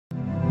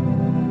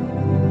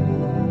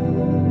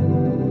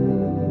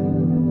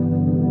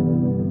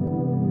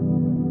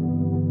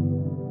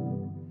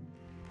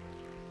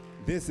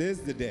This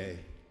is the day.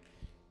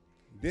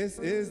 This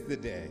is the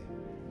day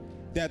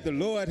that the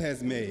Lord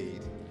has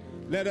made.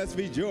 Let us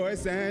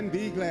rejoice and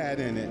be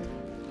glad in it.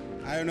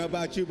 I don't know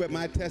about you, but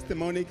my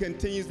testimony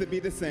continues to be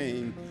the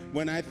same.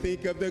 When I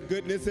think of the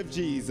goodness of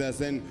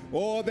Jesus and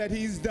all that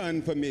he's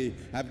done for me,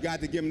 I've got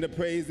to give him the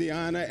praise, the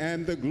honor,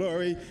 and the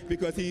glory,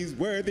 because he's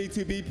worthy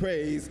to be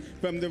praised.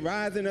 From the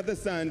rising of the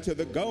sun to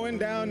the going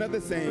down of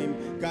the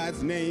same,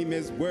 God's name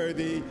is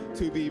worthy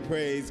to be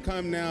praised.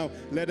 Come now,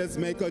 let us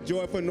make a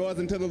joyful noise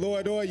unto the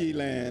Lord, all ye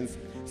lands.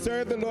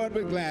 Serve the Lord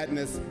with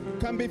gladness.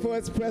 Come before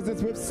his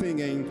presence with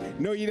singing.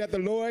 Know ye that the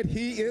Lord,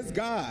 he is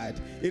God.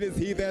 It is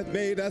he that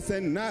made us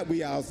and not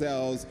we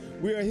ourselves.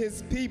 We are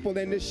his people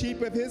and the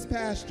sheep of his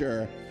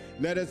pasture.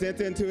 Let us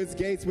enter into his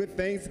gates with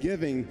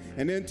thanksgiving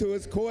and into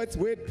his courts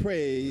with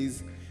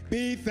praise.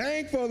 Be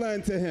thankful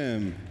unto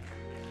him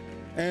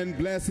and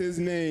bless his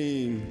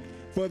name.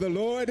 For the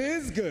Lord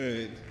is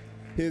good.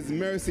 His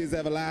mercy is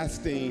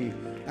everlasting,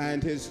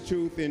 and his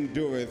truth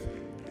endureth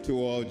to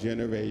all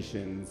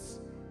generations.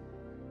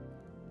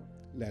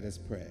 Let us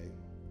pray.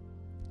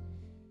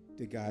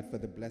 To God, for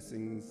the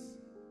blessings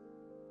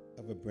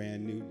of a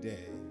brand new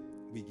day,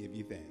 we give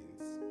you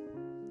thanks.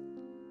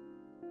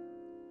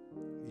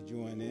 We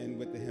join in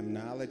with the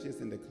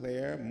hymnologists and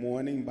declare,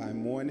 morning by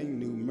morning,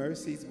 new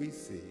mercies we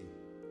see.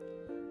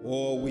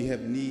 All we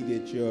have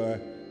needed, your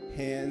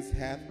hands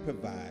hath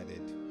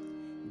provided.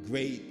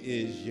 Great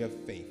is your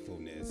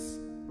faithfulness.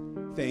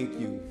 Thank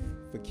you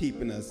for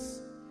keeping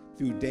us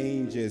through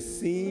dangers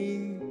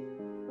seen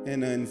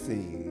and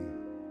unseen.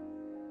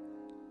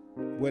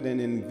 What an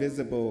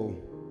invisible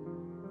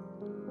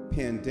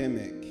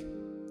pandemic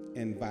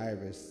and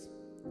virus.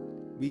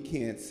 We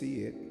can't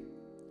see it,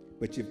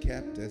 but you've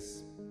kept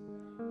us.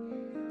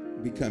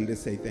 We come to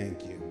say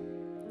thank you.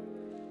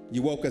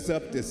 You woke us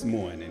up this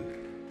morning,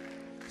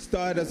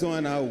 started us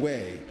on our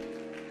way,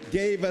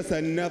 gave us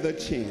another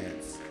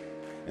chance.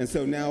 And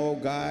so now, oh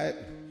God,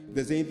 if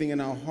there's anything in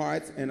our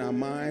hearts and our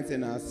minds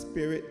and our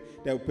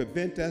spirit that will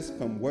prevent us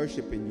from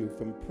worshiping you,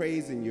 from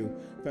praising you,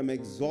 from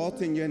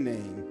exalting your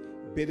name,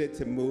 bid it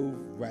to move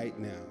right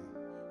now.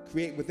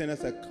 Create within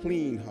us a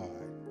clean heart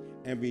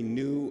and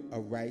renew a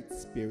right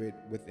spirit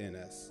within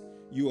us.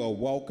 You are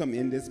welcome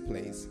in this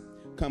place.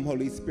 Come,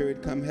 Holy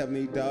Spirit, come,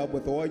 Heavenly Dove,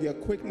 with all your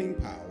quickening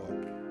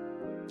power.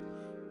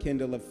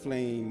 Kindle a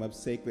flame of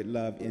sacred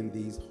love in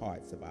these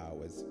hearts of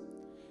ours.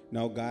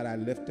 Now, God, I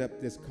lift up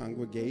this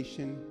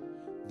congregation,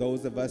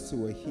 those of us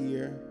who are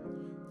here,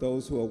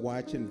 those who are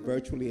watching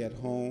virtually at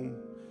home.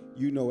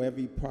 You know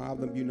every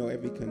problem, you know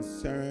every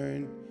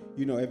concern,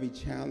 you know every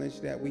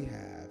challenge that we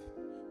have.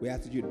 We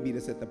ask you to meet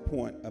us at the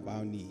point of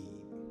our need.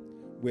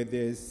 Where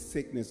there's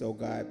sickness, oh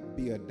God,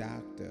 be a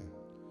doctor.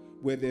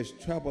 Where there's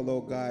trouble,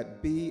 oh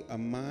God, be a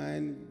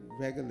mind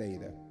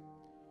regulator.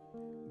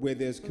 Where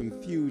there's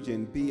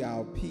confusion, be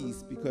our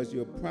peace, because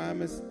you're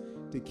promised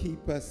to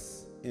keep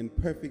us in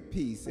perfect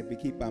peace if we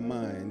keep our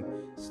mind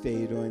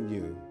stayed on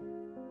you.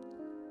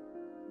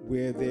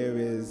 Where there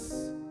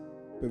is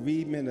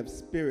bereavement of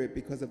spirit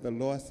because of the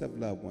loss of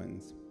loved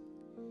ones,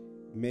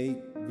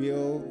 make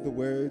real the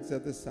words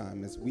of the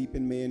psalmist,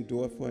 weeping may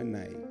endure for a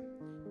night,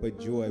 but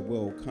joy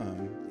will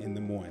come in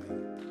the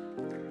morning.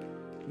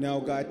 Now,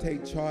 God,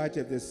 take charge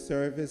of this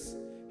service.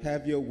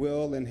 Have your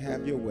will and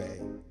have your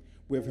way.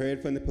 We've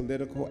heard from the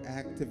political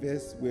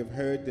activists. We've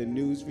heard the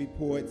news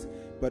reports.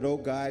 But, oh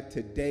God,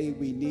 today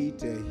we need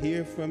to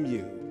hear from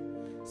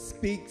you.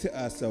 Speak to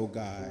us, oh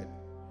God,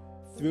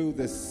 through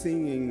the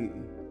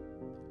singing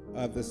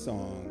of the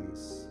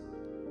songs,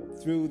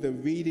 through the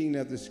reading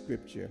of the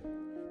scripture,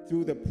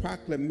 through the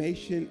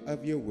proclamation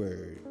of your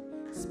word.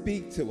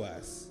 Speak to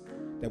us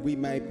that we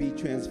might be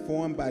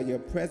transformed by your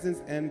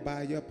presence and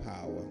by your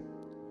power.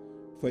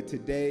 For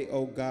today,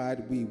 oh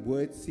God, we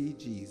would see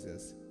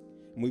Jesus,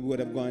 and we would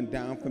have gone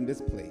down from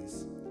this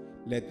place.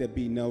 Let there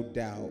be no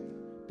doubt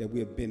that we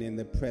have been in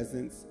the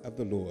presence of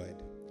the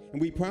Lord.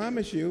 And we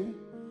promise you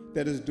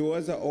that as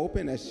doors are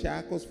open, as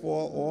shackles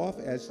fall off,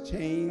 as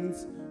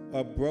chains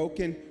are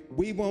broken,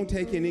 we won't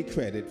take any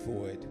credit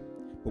for it.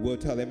 But we'll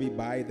tell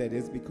everybody that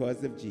it's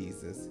because of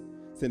Jesus.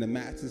 It's in the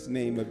matchless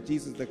name of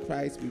Jesus the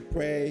Christ we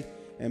pray,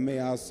 and may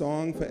our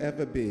song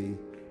forever be,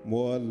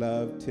 more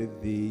love to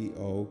thee,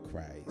 O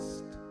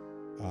Christ.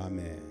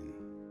 Amen.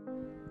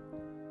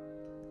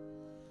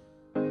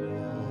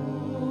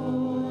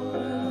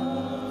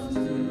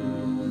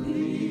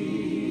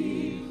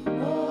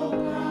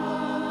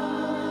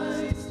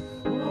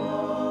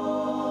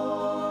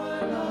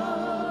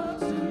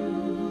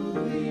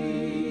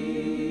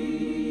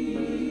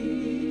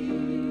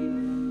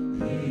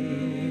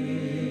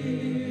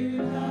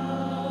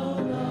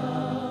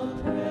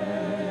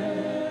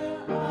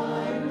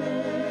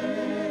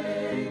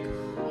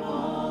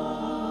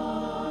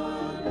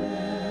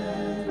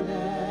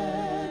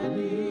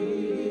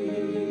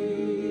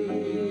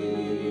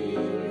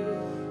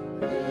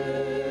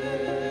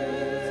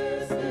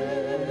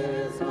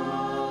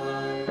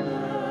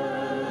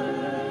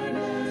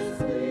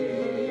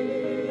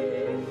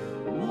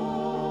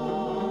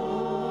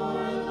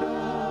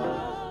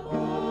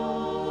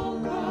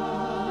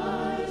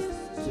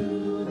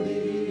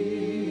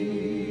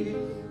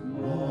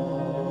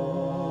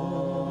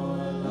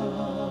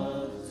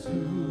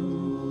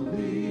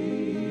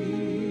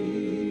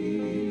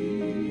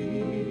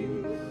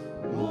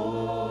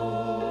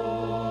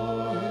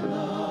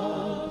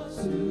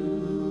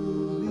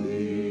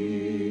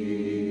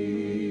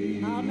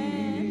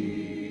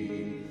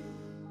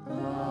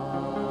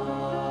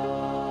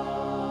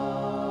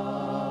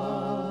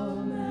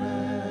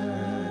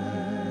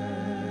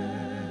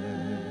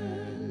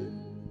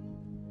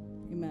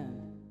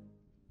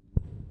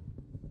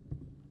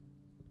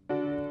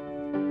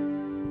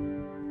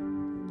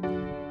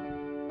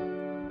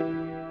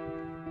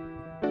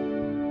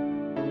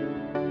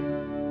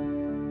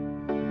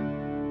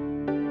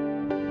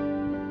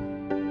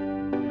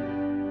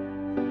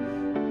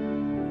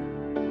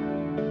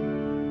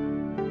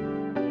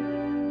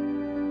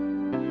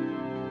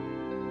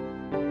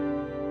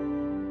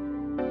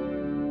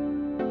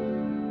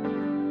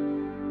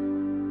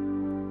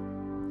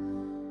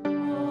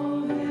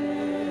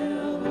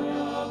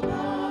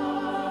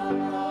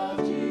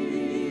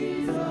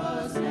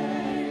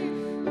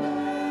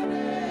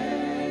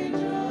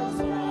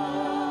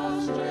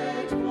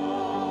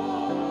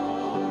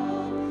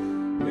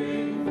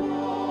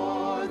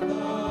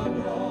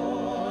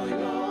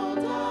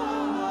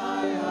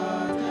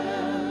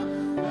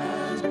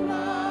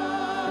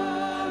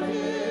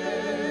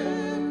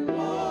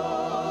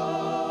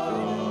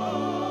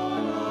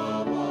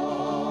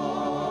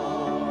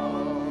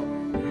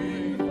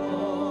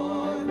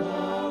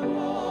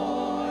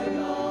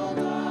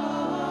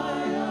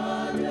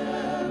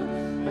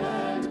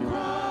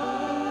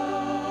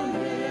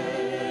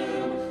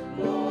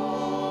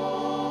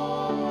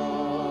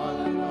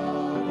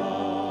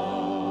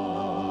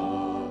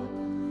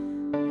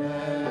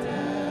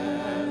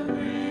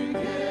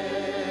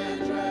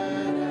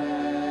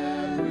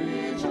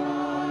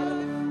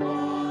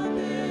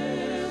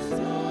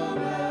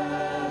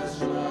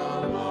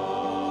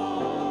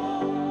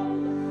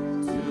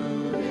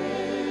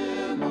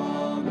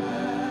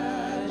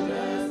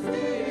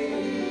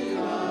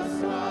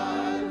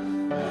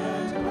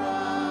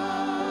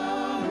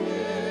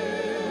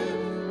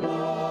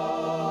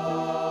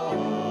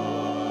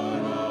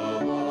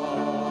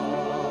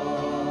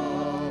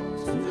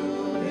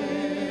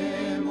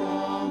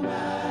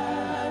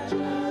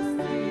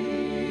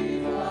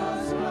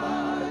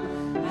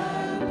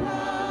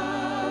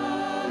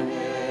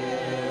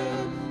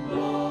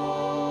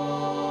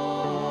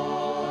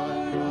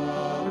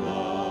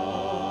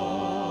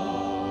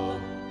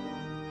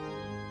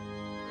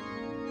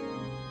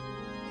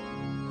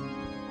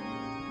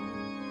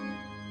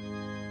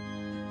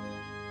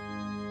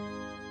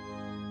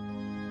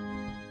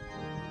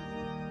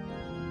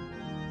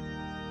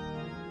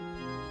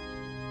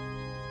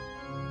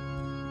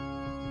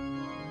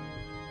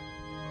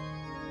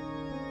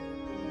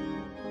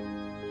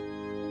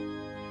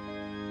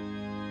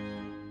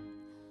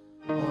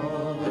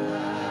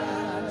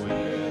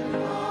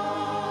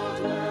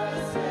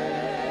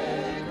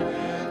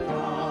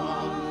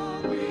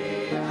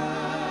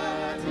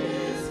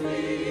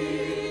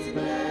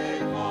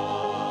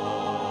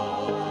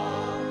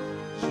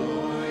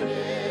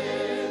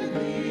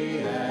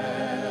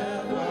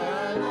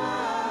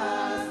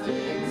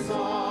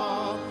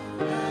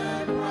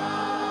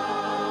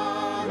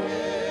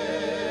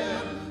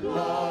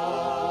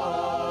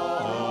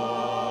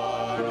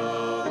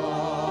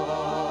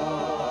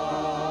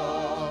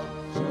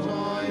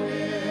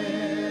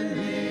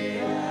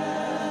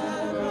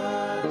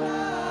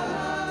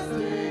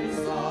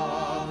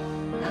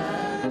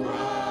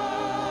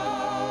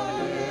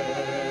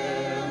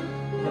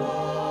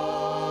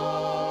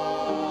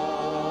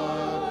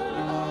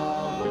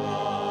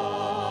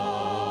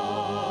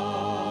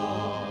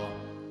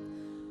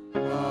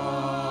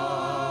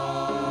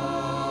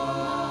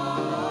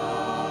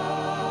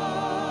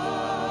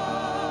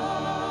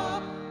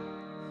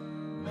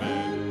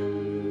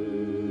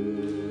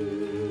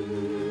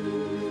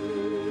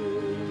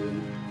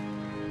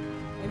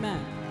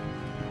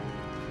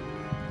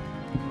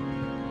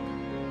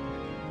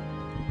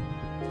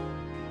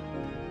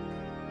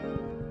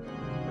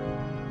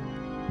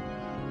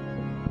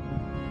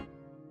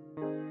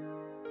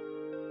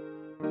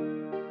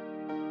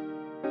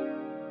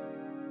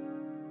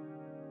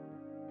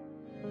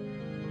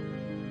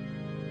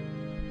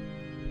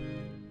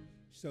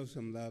 show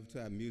some love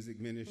to our music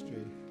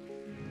ministry.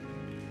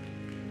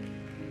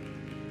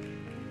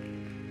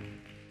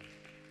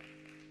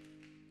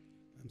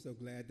 I'm so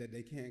glad that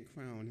they can't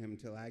crown him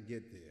till I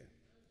get there.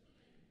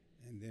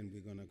 And then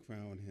we're going to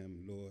crown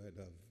him Lord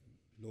of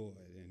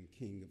Lords and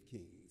King of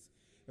Kings.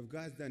 If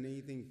God's done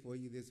anything for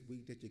you this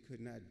week that you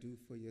could not do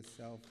for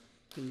yourself,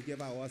 can you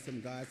give our awesome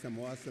God some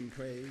awesome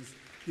praise?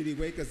 Did he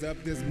wake us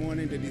up this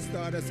morning? Did he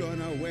start us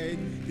on our way?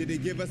 Did he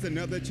give us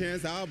another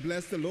chance? I'll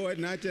bless the Lord,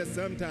 not just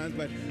sometimes,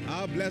 but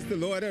I'll bless the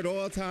Lord at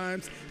all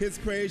times. His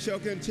praise shall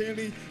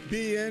continually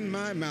be in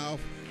my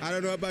mouth. I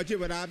don't know about you,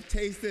 but I've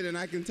tasted and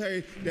I can tell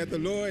you that the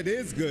Lord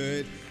is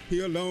good.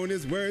 He alone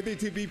is worthy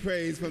to be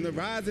praised. From the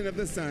rising of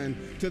the sun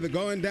to the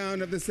going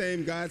down of the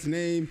same, God's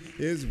name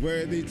is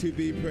worthy to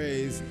be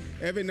praised.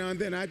 Every now and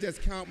then I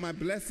just count my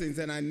blessings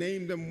and I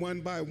name them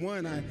one by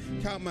one. I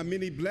count my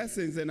many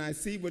blessings and I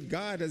see what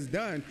God has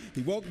done.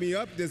 He woke me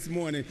up this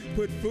morning,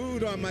 put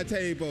food on my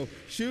table,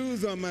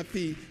 shoes on my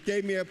feet,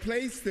 gave me a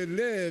place to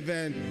live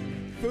and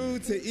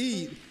food to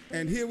eat.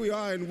 And here we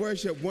are in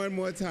worship one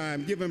more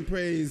time. Give him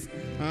praise,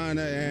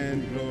 honor,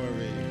 and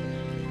glory.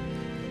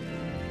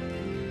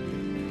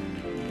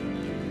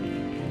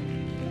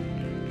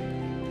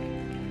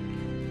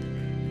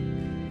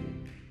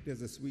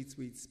 There's a sweet,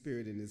 sweet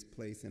spirit in this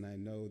place, and I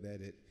know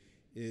that it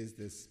is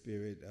the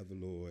Spirit of the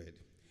Lord.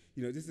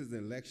 You know, this is an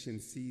election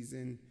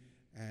season,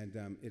 and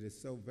it is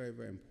so very,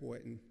 very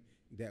important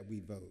that we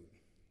vote.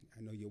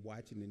 I know you're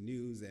watching the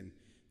news, and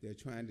they're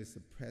trying to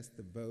suppress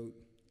the vote.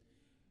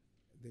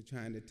 They're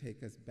trying to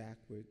take us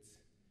backwards,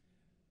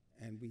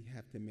 and we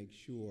have to make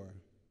sure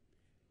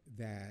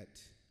that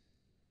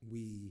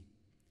we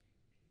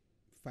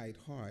fight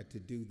hard to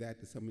do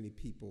that so many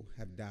people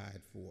have died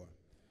for.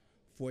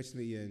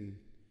 Fortunately, in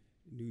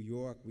New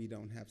York, we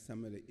don't have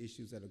some of the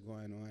issues that are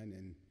going on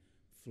in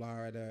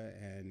Florida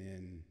and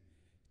in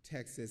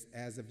Texas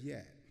as of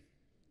yet.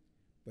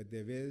 But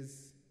there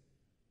is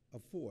a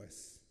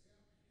force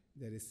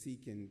that is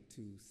seeking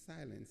to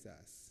silence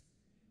us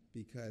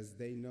because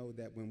they know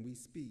that when we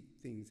speak,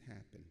 things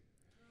happen.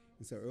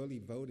 And so early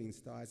voting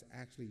starts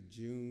actually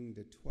June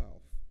the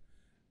 12th.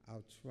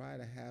 I'll try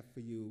to have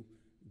for you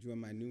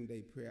during my noonday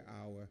prayer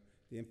hour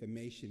the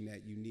information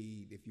that you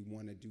need if you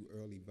want to do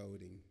early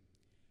voting.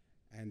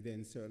 And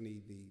then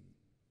certainly the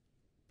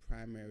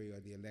primary or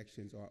the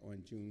elections are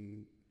on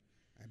June,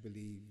 I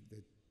believe,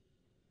 the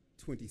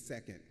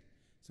 22nd.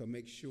 So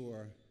make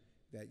sure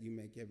that you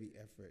make every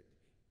effort.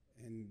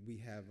 And we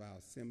have our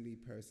assembly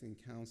person,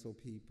 council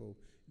people,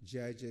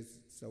 judges,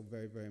 so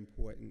very, very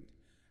important.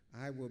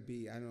 I will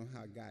be, I don't know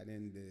how I got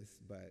in this,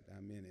 but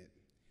I'm in it.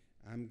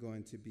 I'm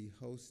going to be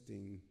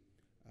hosting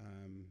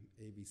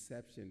a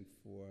reception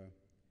for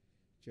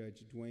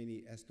Judge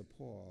Dwayne Esther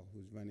Paul,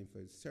 who's running for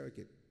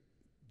surrogate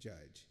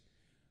judge.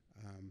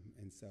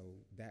 And so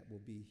that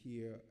will be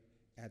here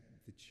at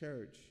the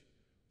church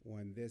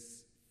on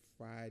this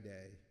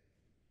Friday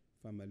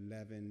from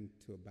 11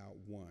 to about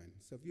 1.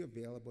 So if you're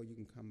available, you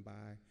can come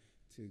by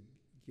to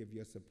give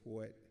your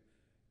support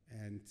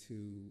and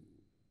to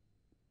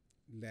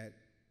let,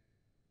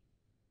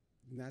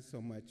 not so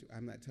much,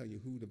 I'm not telling you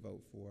who to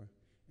vote for,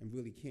 and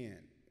really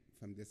can't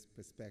from this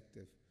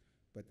perspective,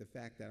 but the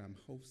fact that I'm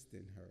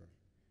hosting her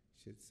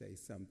should say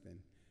something.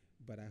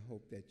 But I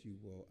hope that you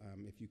will,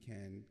 if you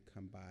can,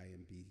 come by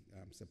and be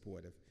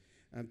supportive.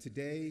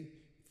 Today,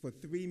 for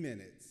 3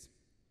 minutes,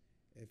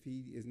 if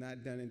he is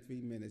not done in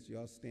 3 minutes,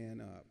 y'all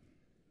stand up.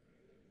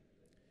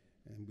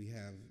 And we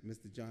have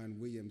Mr. John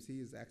Williams. He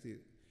is actually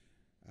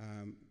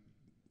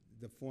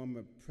the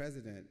former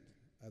president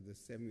of the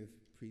 70th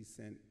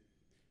Precinct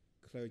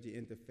Clergy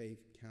Interfaith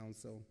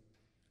Council.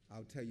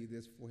 I'll tell you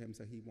this for him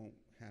so he won't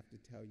have to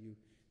tell you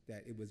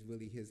that it was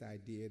really his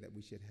idea that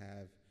we should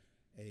have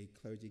a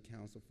clergy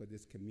council for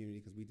this community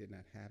because we did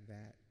not have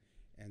that.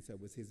 And so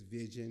it was his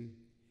vision,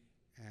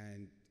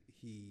 and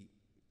he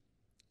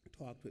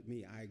talked with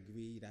me. I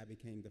agreed. I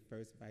became the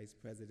first vice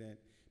president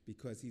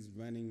because he's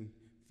running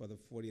for the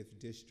 40th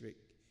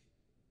district.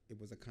 It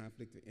was a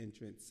conflict of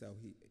interest,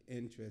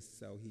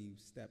 so he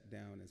stepped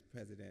down as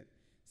president.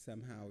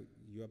 Somehow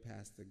your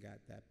pastor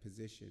got that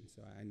position,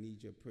 so I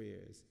need your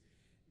prayers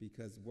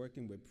because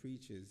working with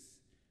preachers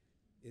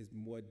is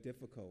more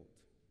difficult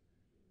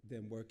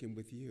than working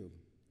with you.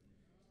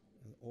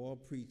 All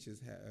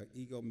preachers are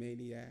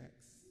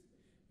egomaniacs.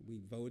 We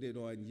voted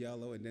on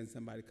yellow, and then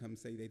somebody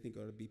comes say they think it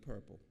ought to be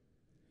purple.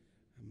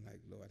 I'm like,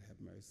 Lord, have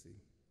mercy.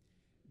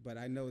 But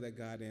I know that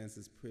God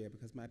answers prayer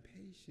because my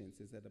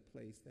patience is at a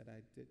place that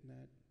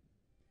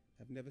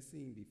I've never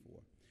seen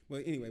before.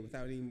 Well, anyway,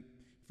 without any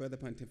further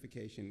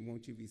pontification,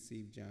 won't you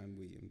receive John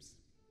Williams?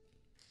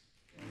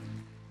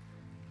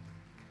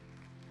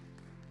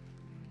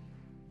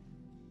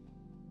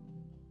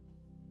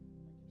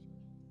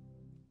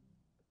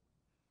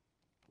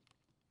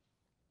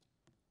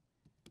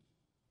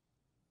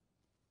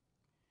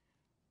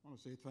 I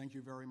want to say thank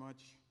you very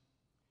much,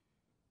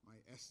 my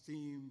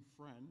esteemed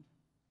friend,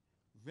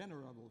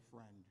 venerable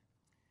friend,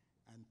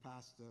 and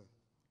Pastor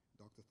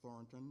Dr.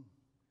 Thornton,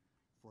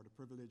 for the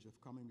privilege of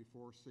coming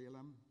before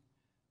Salem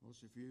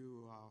Most of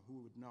you who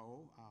would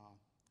know,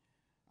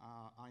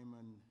 I'm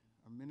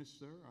a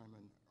minister, I'm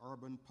an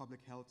urban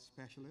public health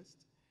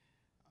specialist,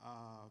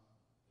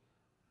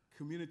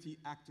 community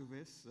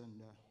activist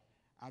and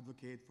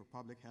advocate for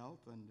public health,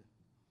 and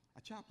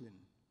a chaplain.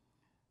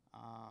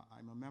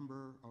 I'm a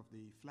member of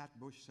the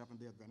Flatbush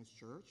Seventh-day Adventist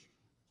Church,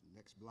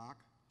 next block,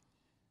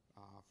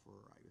 for,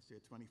 I would say,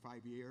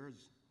 25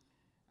 years.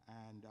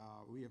 And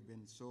we have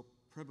been so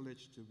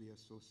privileged to be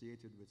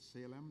associated with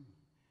Salem,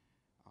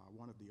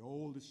 one of the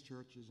oldest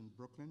churches in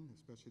Brooklyn,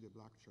 especially the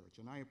Black church.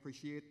 And I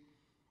appreciate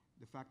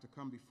the fact to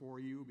come before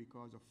you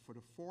because for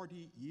the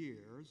 40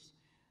 years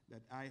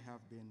that I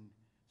have been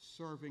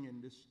serving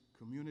in this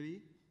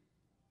community,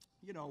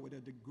 you know, with a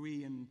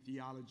degree in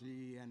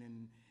theology and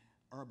in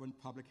urban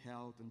public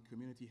health and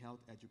community health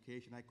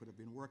education. I could have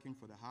been working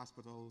for the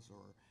hospitals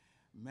or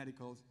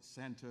medical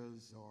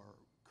centers or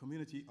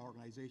community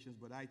organizations,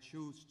 but I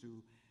choose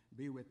to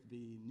be with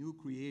the New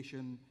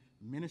Creation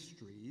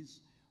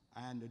Ministries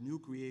and the New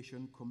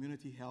Creation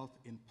Community Health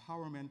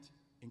Empowerment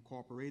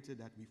Incorporated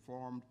that we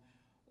formed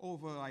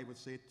over, I would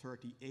say,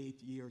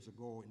 38 years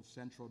ago in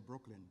central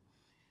Brooklyn.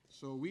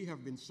 So we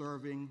have been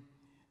serving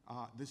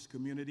this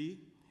community,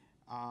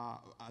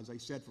 as I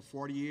said, for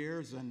 40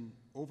 years, and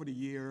over the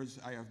years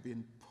I have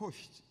been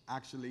pushed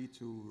actually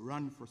to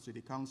run for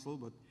city council,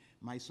 but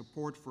my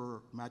support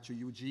for Matthew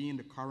Eugene,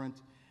 the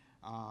current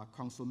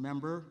council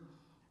member,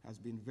 has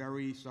been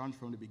very staunch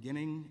from the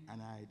beginning,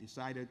 and I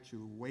decided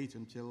to wait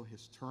until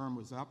his term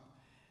was up,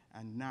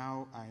 and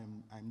now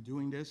I'm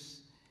doing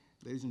this.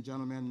 Ladies and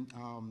gentlemen,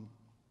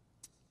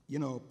 you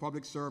know,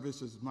 public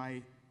service is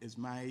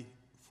my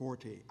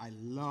forte. I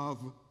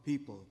love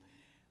people,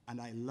 and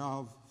I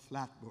love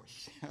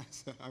Flatbush.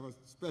 I have a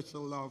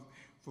special love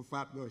for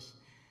Flatbush,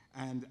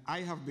 and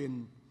I have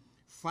been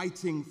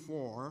fighting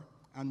for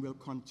and will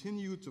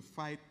continue to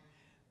fight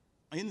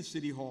in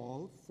City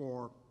Hall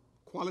for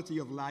quality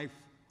of life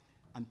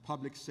and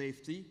public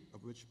safety,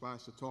 of which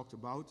Pastor talked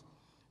about.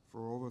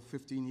 For over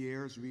 15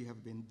 years, we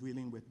have been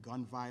dealing with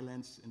gun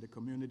violence in the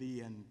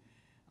community and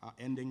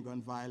ending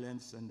gun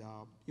violence and,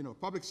 you know,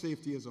 public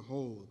safety as a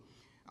whole,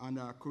 and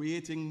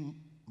creating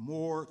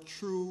more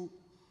true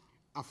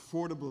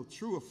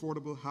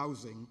affordable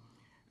housing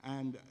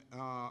and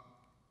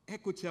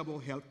equitable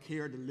health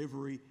care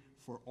delivery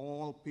for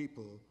all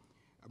people.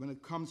 When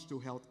it comes to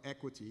health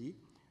equity,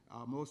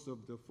 most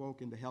of the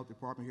folk in the health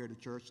department here at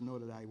the church know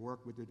that I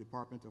work with the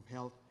Department of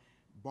Health,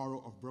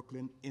 Borough of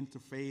Brooklyn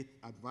Interfaith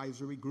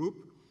Advisory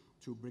Group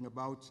to bring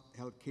about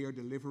health care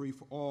delivery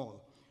for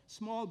all.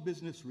 Small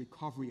business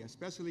recovery,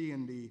 especially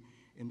in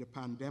the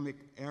pandemic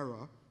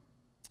era,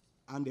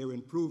 and their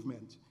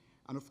improvement.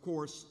 And of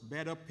course,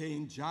 better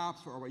paying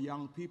jobs for our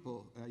young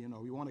people. You know,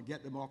 we want to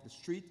get them off the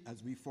street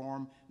as we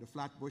form the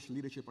Flatbush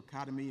Leadership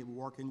Academy,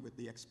 working with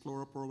the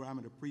Explorer program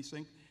in the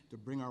precinct to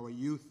bring our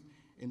youth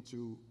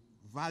into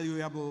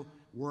valuable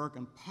work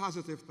and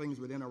positive things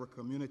within our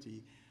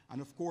community.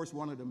 And of course,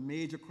 one of the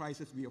major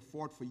crises we have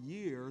fought for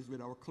years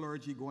with our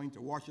clergy going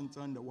to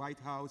Washington, the White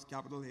House,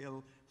 Capitol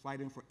Hill,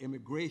 fighting for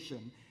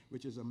immigration,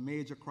 which is a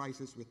major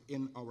crisis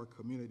within our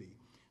community.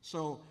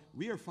 So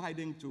we are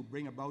fighting to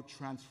bring about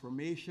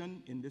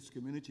transformation in this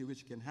community,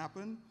 which can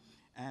happen.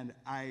 And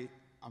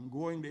I'm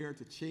going there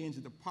to change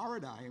the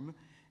paradigm.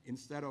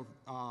 Instead of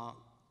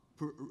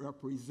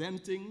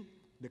representing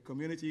the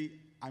community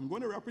I'm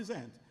going to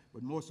represent,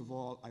 but most of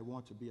all, I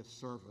want to be a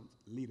servant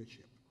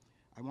leadership.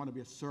 I want to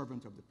be a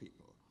servant of the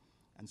people.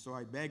 And so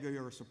I beg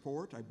your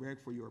support, I beg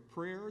for your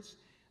prayers,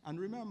 and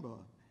remember,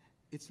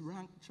 it's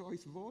ranked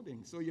choice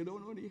voting, so you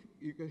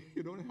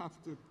don't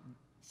have to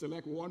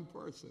select one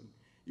person.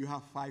 You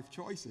have 5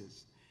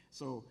 choices.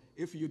 So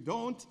if you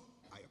don't,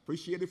 I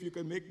appreciate if you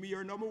can make me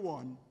your number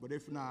 1, but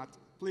if not,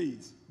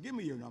 please, give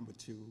me your number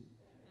 2.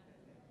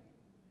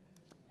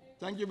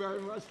 Thank you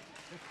very much.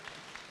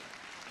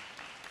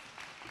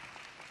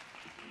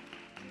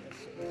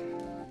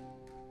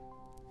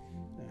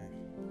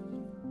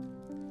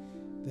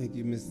 Thank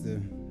you,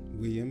 Mr.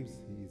 Williams.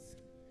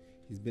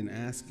 He's been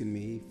asking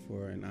me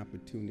for an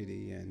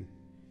opportunity, and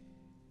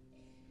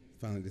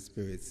finally the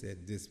Spirit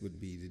said this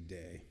would be the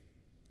day.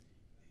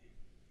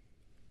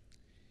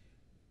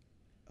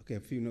 Okay, a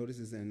few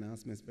notices and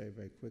announcements very,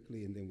 very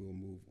quickly, and then we'll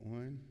move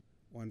on.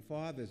 On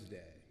Father's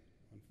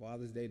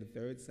Day, the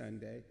third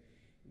Sunday,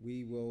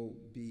 we will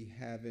be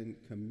having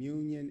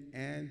communion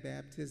and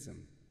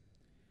baptism.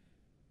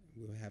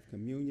 We'll have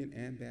communion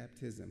and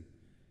baptism.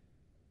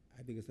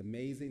 I think it's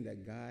amazing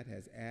that God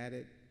has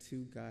added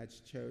to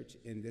God's church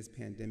in this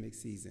pandemic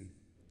season.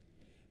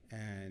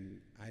 And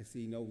I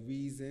see no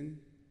reason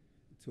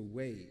to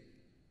wait.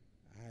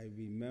 I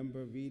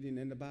remember reading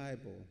in the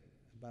Bible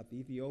about the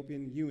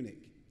Ethiopian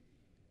eunuch,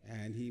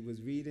 and he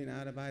was reading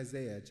out of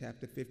Isaiah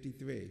chapter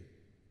 53.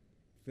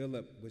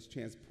 Philip was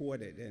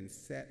transported and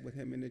sat with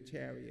him in the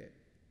chariot.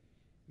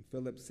 And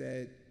Philip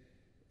said,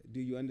 "Do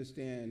you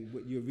understand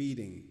what you're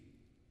reading?"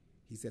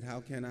 He said,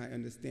 "How can I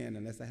understand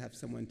unless I have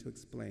someone to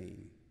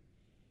explain?"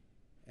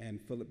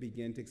 And Philip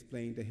began to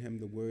explain to him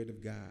the word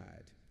of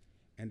God.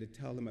 and to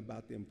tell them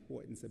about the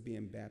importance of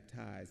being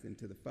baptized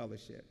into the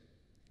fellowship.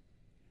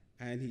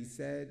 And he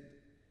said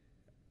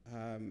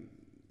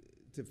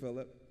to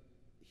Philip,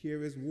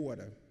 "Here is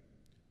water.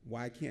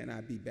 Why can't I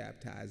be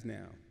baptized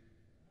now?"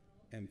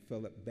 And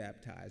Philip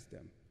baptized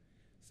them.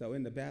 So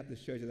in the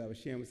Baptist church, as I was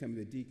sharing with some of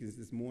the deacons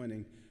this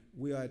morning,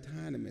 we are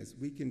autonomous.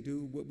 We can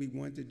do what we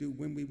want to do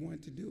when we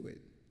want to do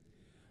it.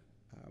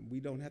 We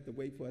don't have to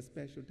wait for a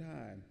special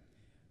time.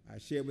 I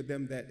shared with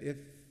them that if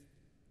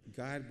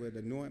God would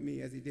anoint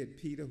me as he did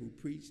Peter, who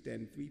preached,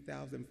 and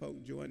 3,000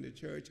 folk joined the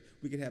church,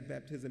 we could have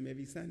baptism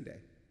every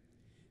Sunday.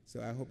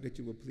 So I hope that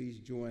you will please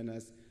join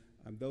us.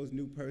 Those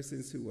new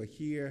persons who are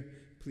here,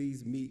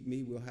 please meet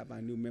me. We'll have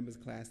our new members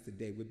class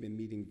today. We've been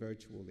meeting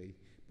virtually,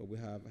 but we'll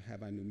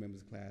have our new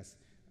members class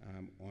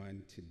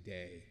on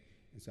today.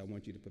 And so I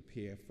want you to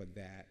prepare for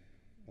that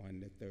on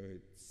the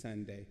third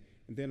Sunday.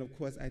 And then, of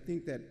course, I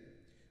think that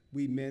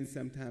we men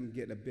sometimes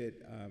get a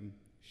bit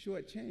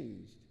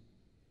shortchanged.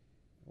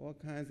 All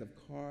kinds of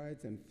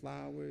cards and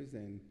flowers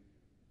and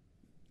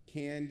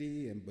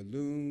candy and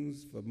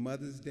balloons for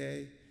Mother's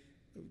Day.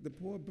 The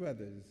poor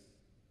brothers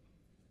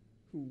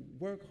who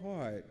work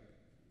hard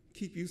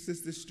keep you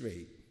sisters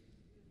straight.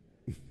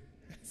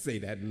 Say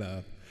that,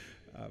 love.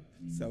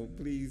 So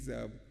please,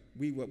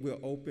 we're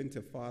open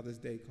to Father's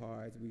Day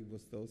cards. We will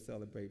still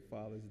celebrate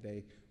Father's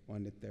Day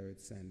on the third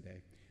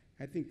Sunday.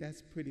 I think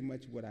that's pretty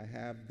much what I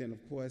have. Then,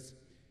 of course,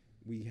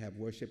 we have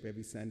worship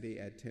every Sunday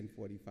at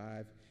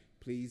 10:45.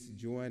 Please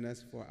join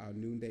us for our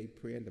noonday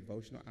prayer and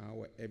devotional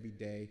hour every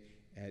day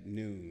at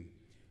noon.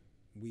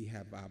 We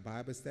have our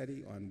Bible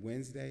study on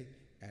Wednesday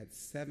at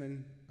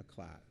 7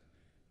 o'clock.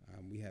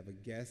 We have a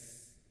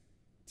guest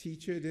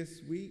teacher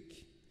this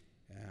week.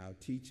 Our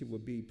teacher will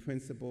be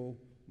Principal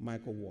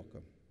Michael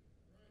Walker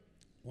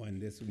on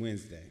this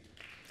Wednesday.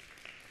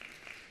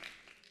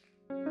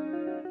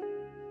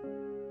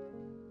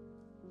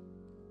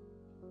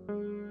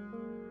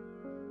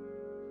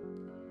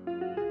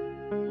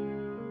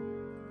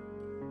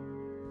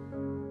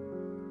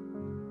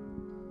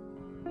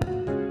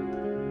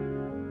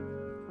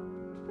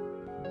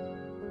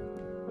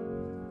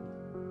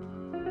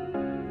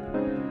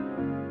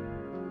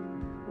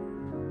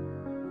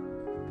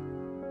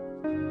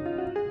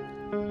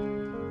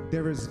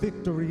 There is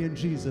victory in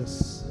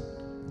Jesus.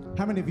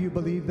 How many of you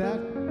believe that?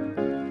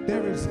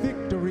 There is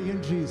victory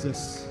in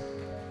Jesus.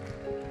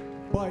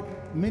 But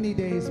many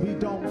days we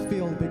don't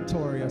feel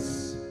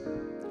victorious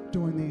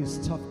during these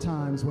tough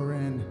times we're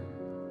in.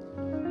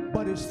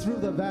 But it's through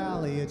the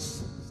valley,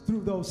 it's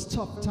through those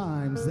tough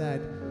times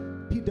that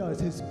he does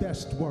his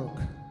best work.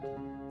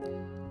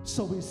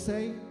 So we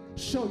say,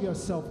 show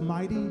yourself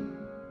mighty,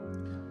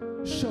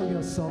 show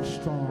yourself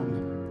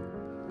strong.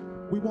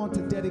 We want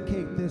to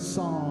dedicate this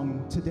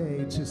song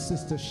today to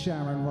Sister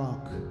Sharon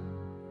Rock.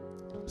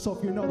 So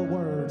if you know the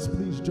words,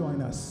 please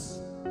join us.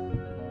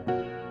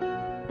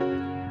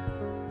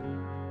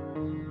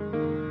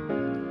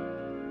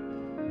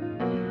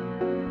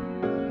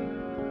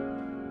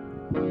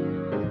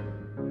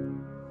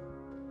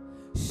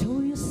 Show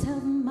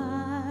yourself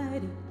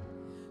mighty,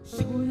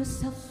 show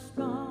yourself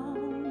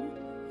strong,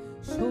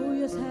 show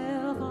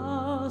yourself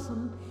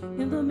awesome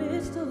in the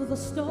midst of the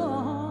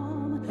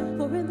storm.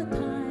 For in the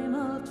time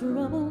of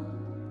trouble,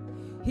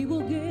 he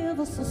will give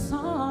us a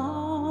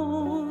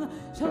song.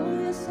 Show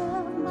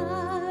yourself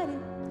mighty,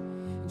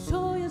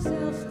 show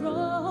yourself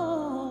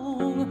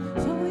strong,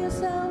 show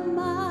yourself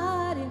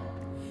mighty,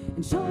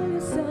 and show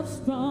yourself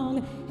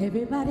strong.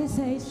 Everybody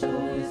say, show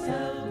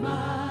yourself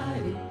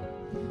mighty,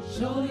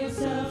 show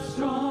yourself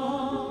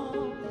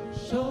strong,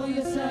 show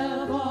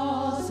yourself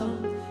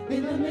awesome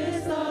in the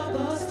midst of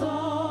the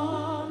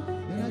storm.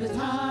 In the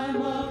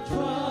time of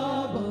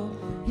trouble,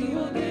 he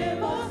will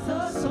give us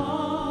a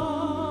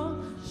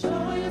song.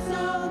 Show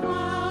yourself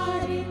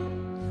mighty,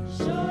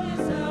 show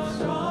yourself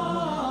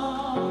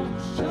strong,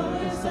 show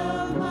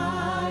yourself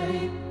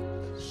mighty,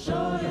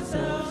 show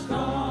yourself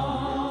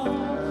strong,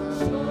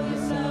 show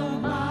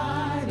yourself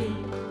mighty,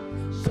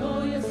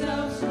 show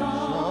yourself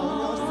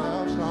strong,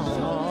 show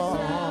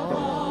yourself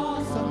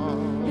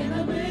awesome in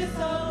the midst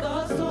of the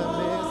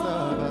storm.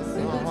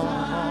 In the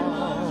time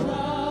of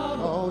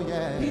trouble,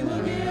 he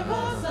will give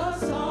us a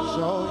song.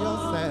 Show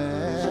yourself.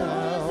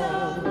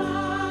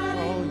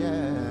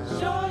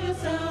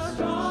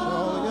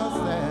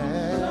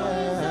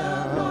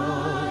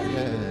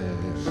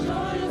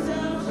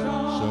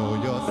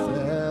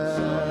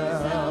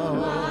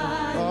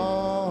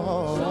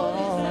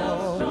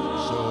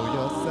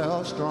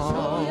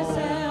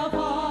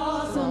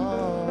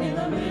 In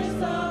the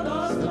midst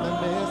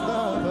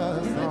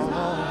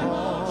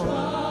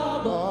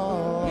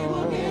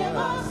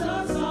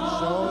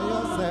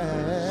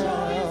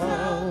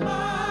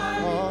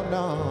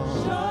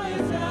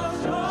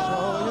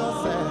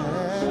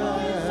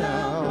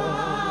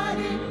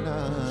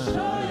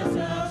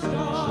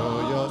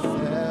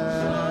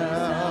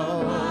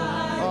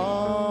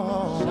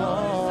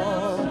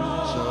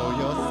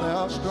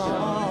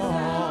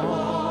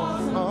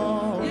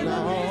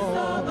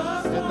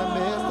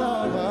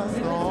of us.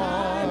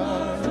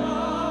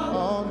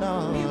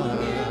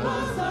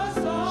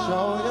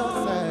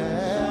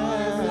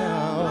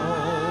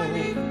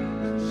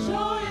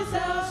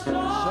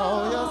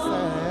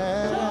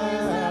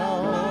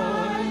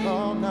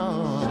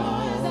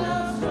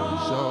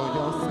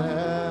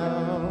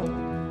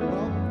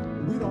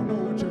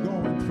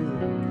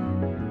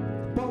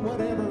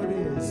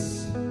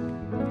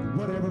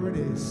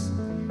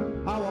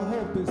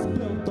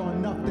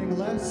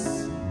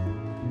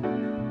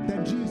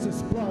 than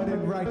Jesus' blood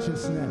and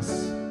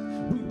righteousness.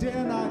 We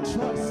dare not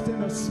trust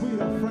in a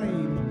sweeter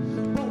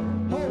frame,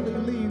 but wholly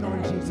lean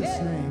on Jesus'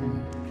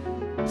 name.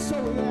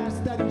 So we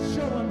ask that he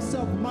show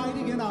himself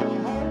mighty in our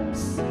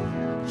homes,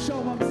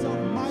 show himself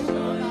mighty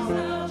in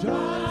our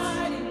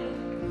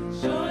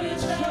jobs. Show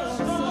yourself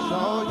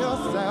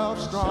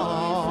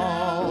strong.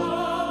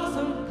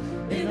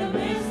 In the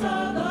midst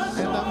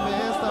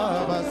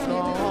of a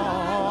storm.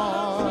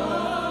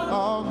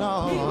 Oh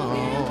no. Show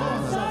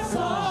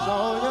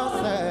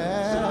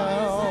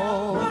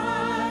yourself.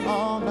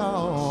 Oh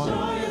no.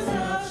 Show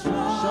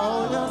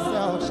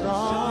yourself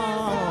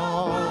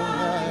strong.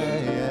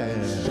 Yeah,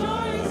 yeah. Show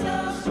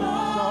yourself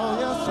strong.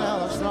 Show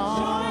yourself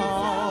strong.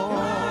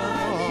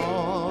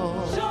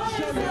 Show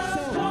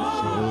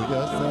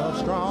yourself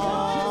strong.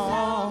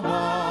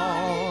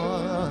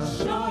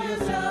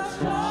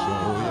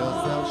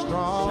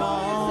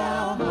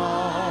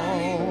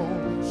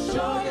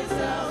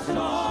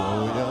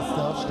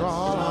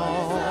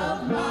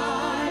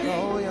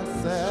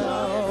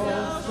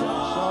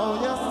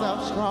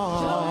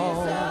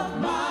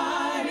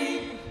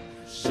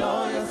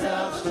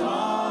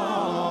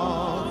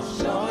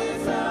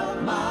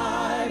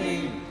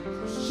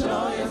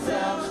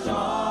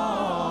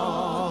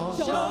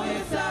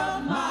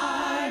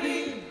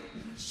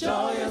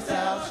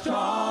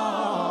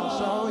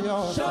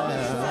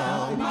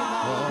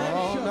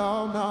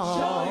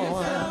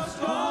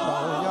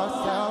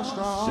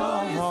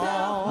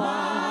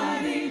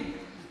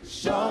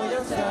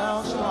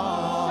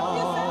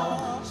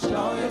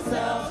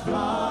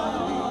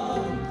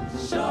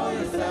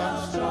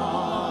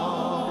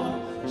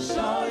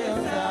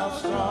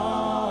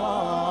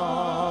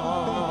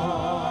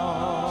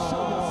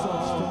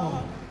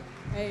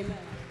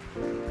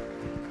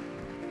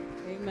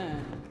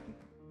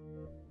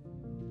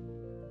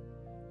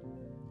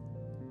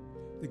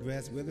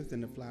 Withereth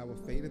and the flower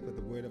fadeth, but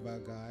the word of our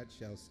God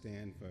shall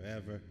stand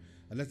forever.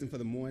 A lesson for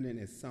the morning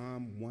is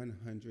Psalm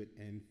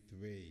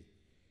 103.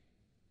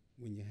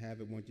 When you have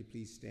it, won't you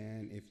please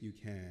stand if you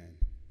can.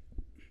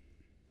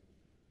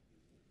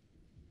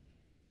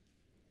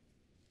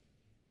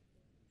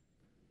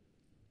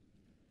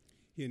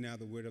 Hear now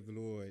the word of the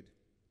Lord.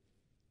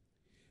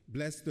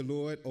 Bless the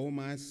Lord, O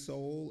my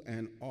soul,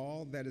 and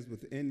all that is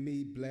within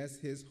me, bless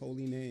his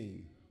holy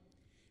name.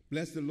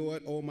 Bless the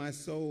Lord, O my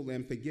soul,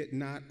 and forget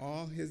not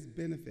all his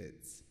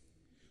benefits,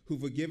 who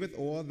forgiveth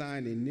all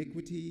thine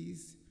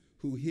iniquities,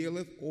 who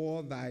healeth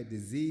all thy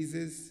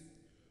diseases,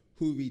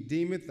 who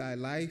redeemeth thy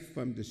life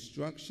from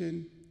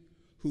destruction,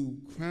 who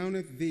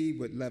crowneth thee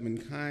with loving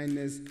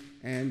kindness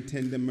and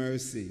tender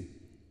mercy,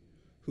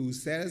 who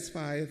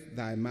satisfieth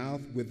thy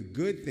mouth with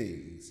good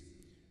things,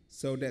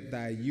 so that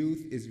thy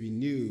youth is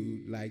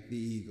renewed like the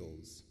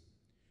eagles.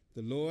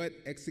 The Lord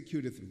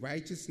executeth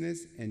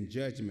righteousness and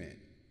judgment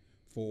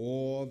for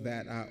all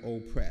that are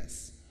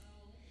oppressed.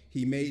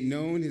 He made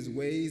known his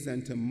ways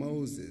unto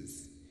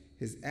Moses,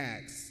 his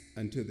acts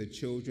unto the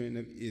children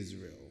of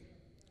Israel.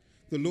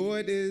 The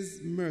Lord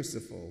is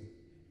merciful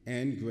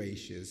and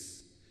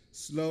gracious,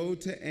 slow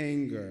to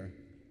anger,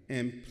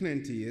 and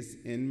plenteous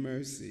in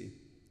mercy.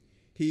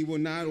 He will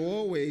not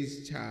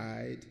always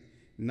chide,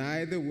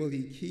 neither will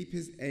he keep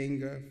his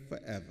anger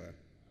forever.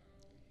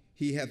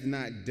 He hath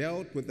not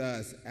dealt with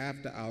us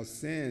after our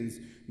sins,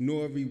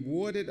 nor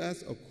rewarded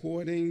us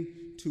according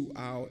to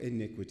our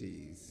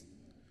iniquities.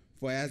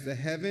 For as the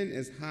heaven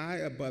is high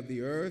above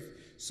the earth,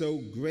 so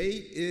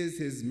great is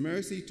his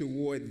mercy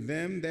toward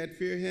them that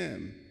fear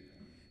him.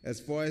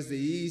 As far as the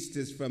east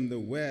is from the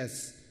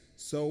west,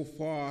 so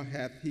far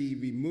hath he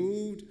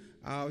removed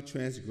our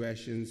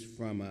transgressions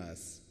from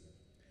us.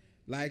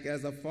 Like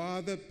as a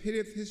father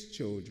pitieth his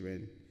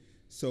children,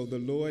 so the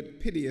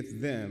Lord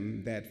pitieth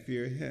them that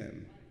fear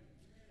him.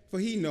 For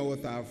he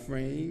knoweth our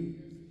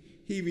frame,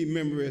 he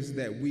remembereth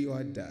that we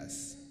are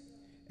dust.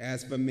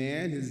 As for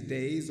man, his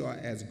days are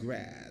as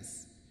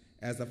grass,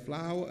 as a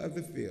flower of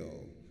the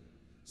field,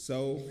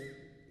 so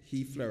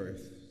he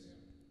flourisheth.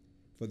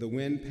 For the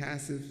wind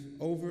passeth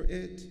over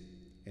it,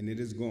 and it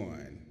is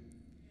gone,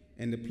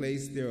 and the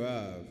place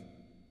thereof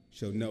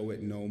shall know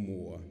it no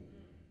more.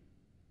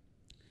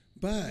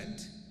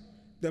 But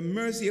the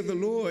mercy of the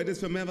Lord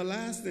is from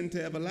everlasting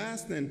to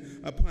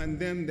everlasting upon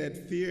them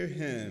that fear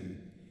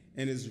him,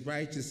 and his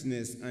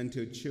righteousness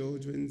unto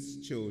children's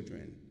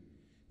children,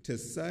 to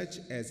such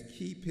as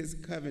keep his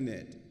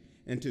covenant,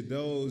 and to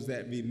those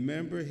that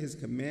remember his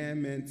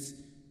commandments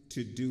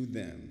to do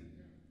them.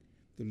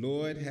 The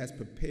Lord has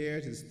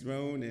prepared his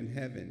throne in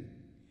heaven,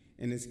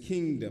 and his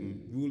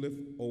kingdom ruleth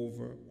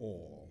over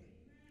all.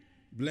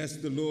 Bless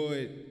the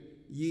Lord,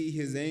 ye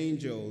his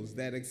angels,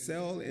 that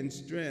excel in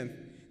strength,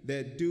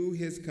 that do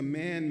his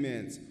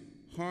commandments,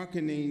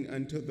 hearkening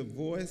unto the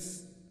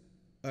voice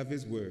of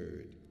his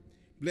word.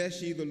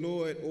 Bless ye the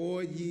Lord,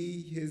 all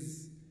ye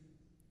his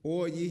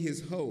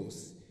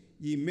hosts,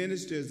 ye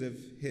ministers of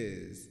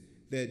his,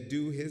 that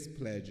do his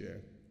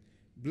pleasure.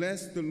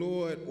 Bless the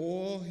Lord,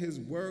 all his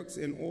works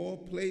in all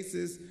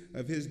places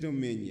of his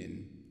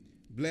dominion.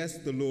 Bless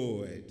the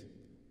Lord,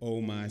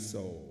 O my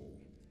soul.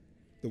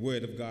 the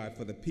word of God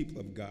for the people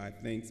of God.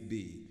 Thanks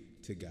be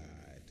to God.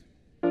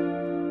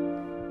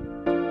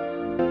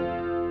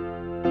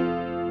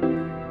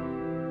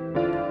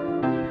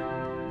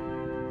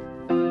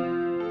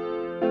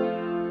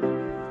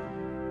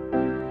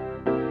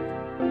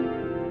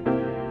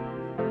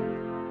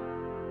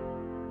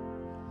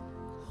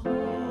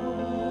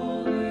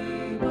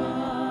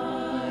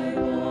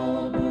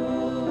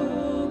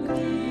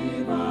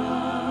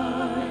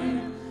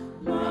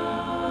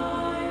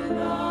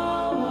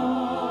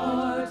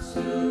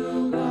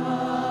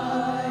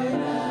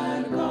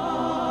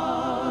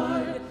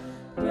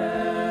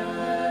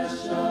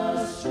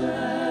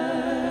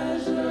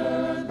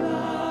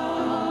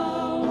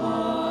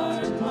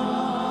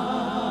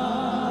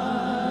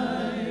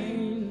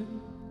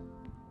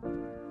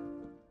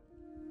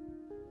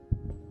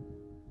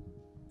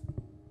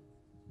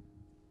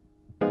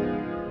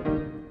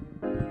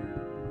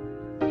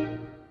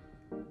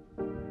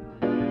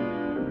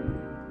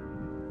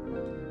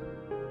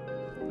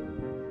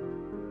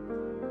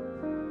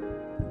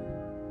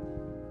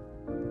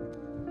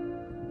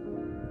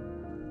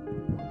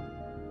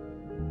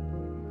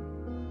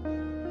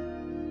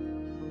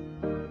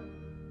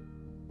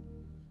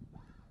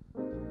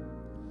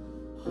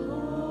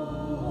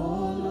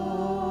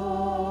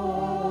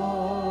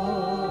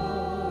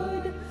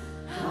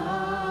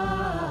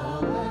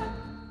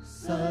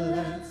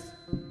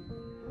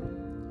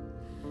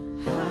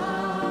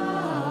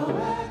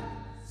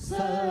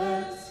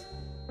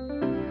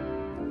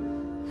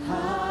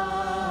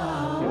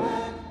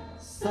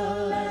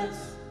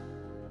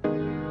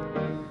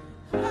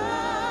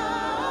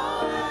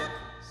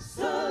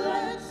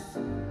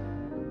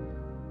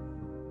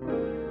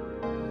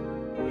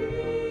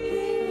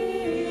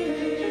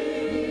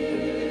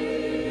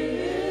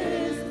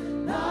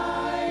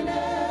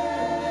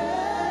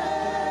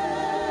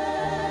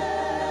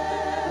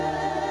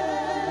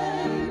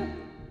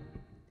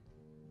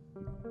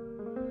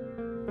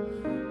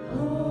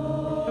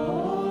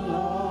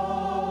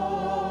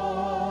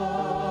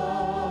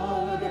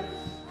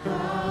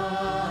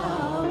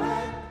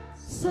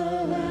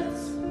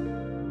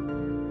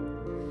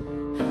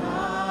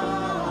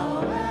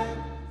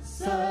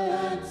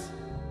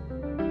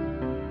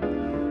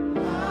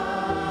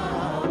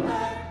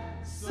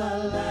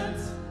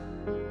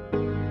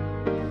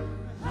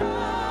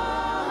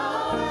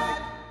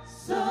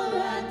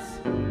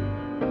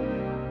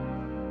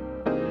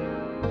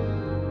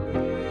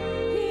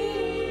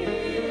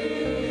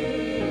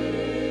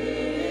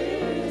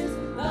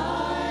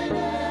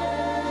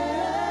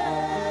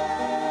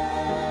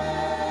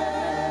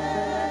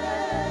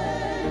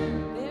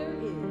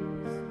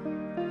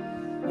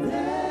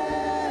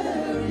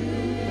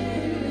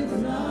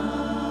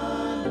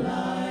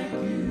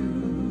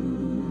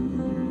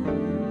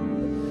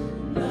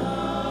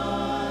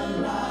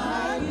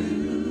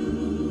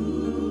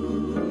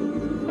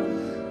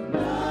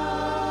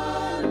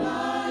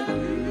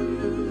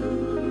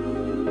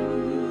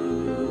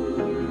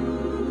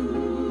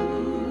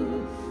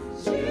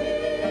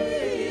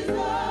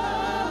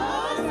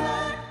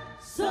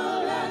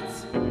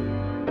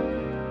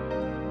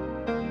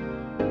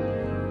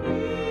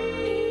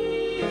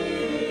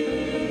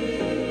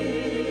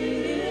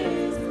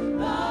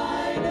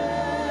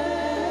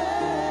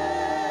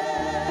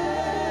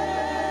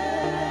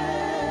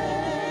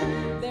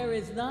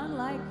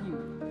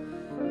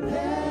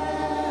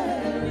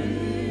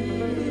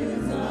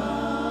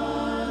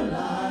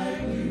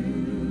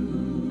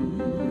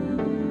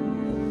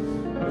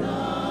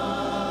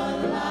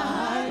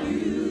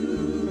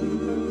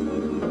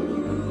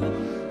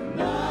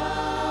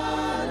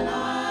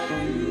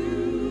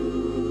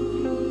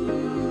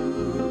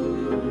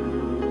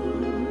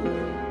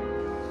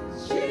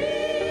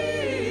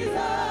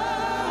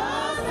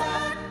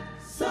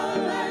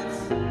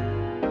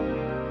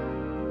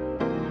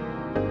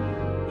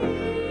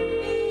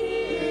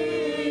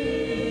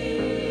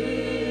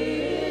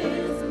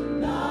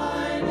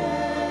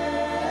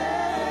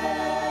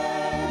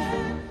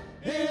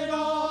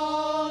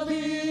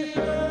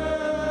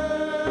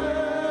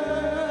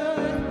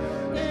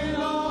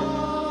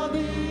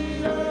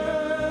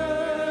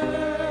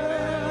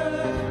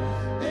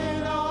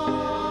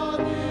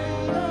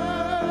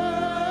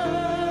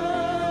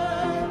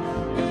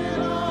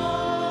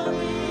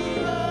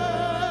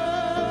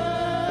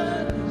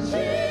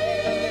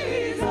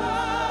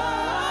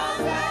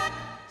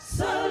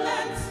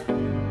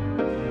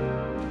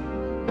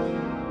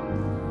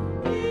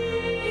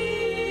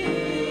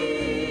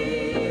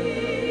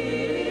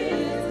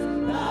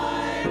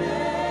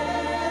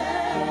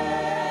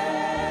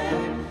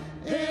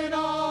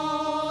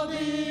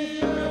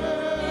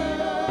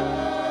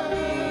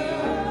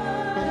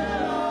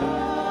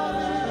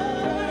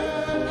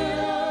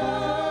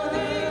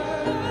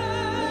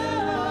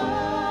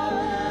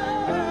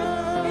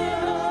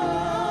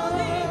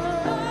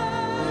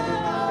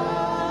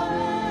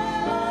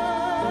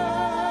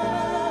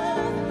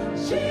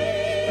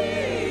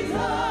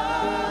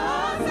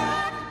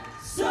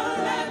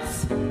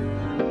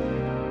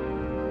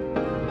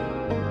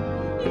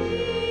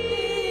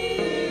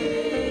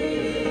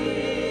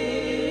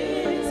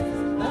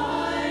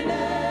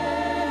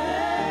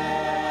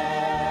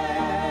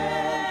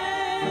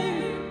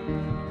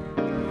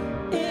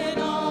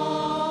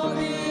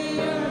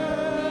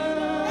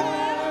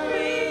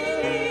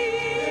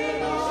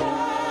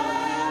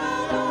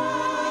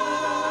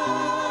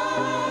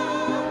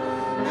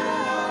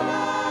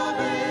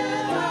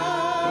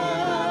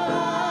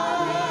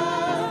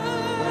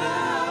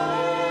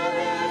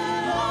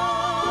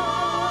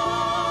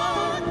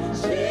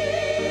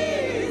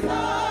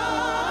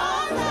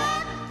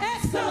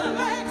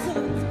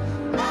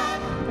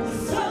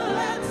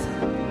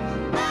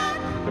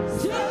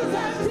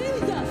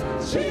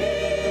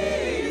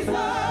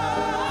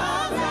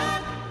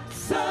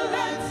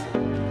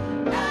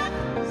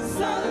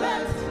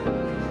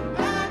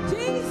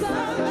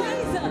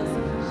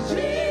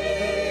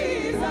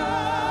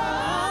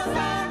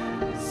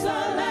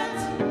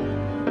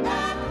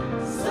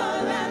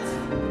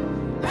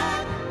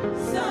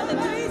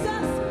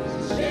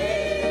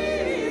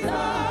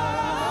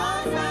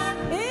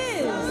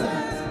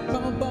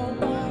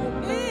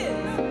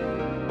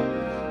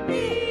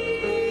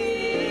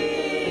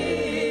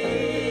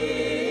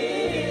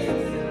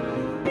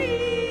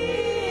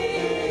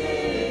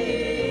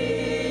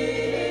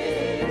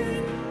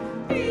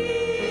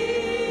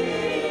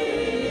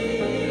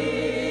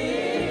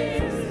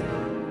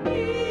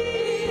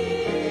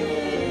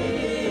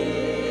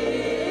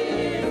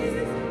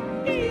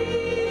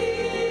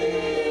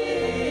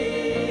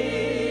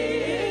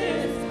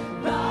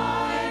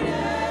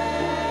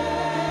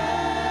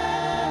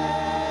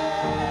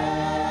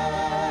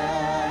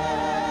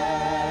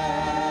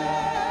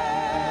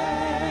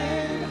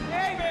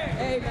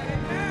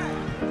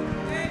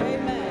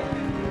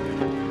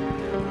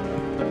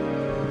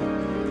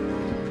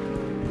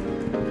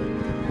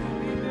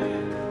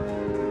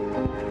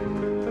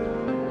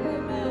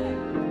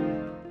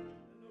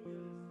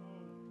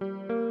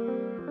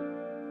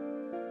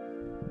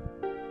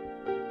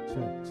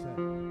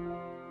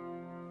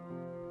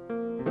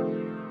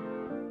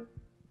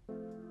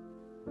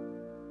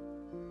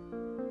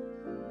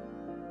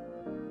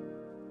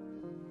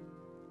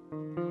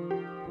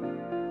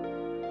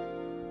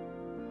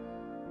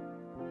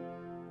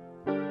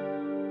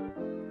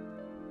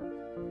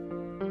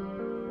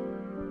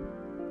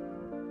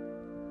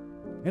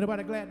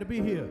 Anybody glad to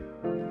be here?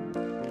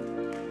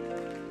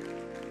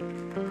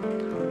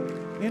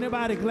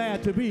 Anybody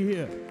glad to be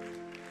here?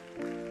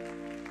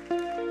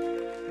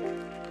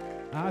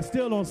 I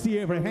still don't see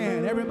every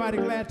hand. Everybody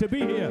glad to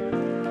be here?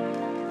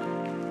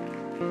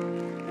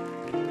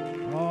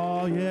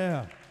 Oh,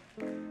 yeah.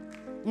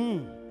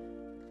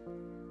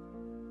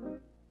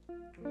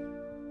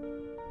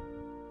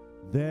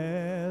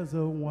 There's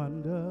a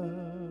wonder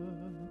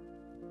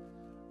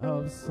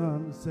of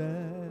sunset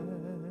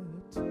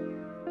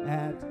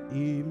at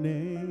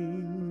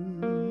evening.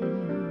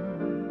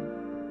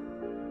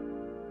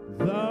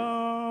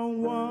 The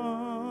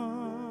wonder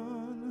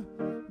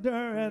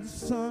at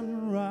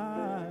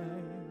sunrise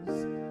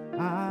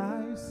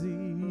I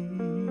see,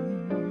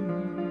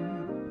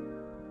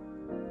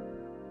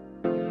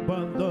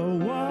 but the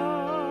wonder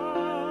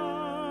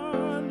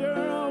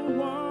of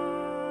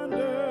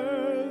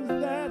wonders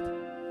that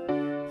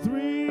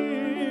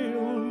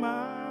thrill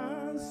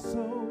my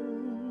soul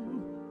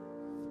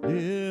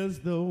is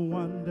the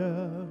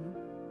wonder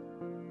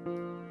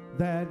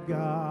that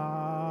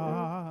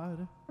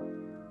God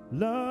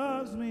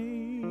loves me.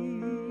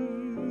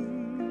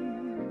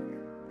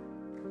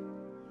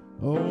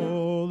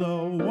 Oh,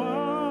 the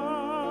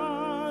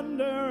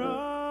wonder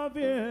of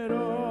it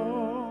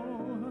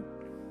all,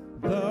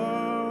 the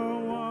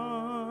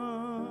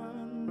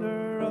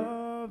wonder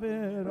of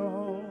it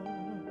all,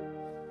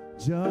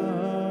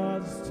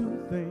 just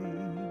to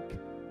think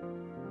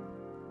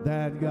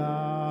that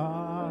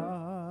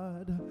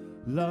God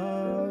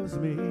loves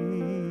me.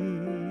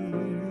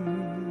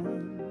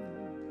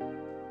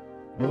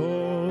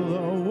 Oh,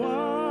 the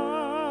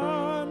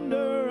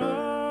wonder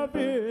of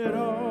it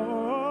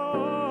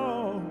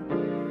all,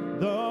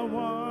 the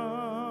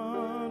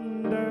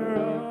wonder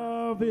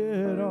of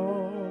it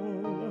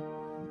all,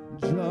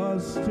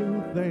 just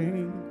to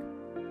think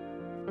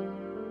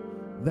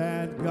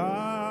that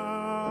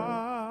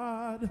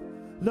God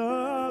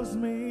loves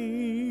me.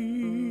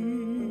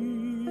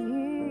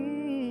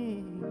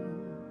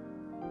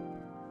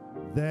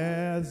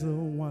 There's a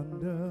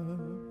wonder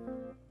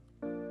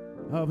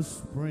of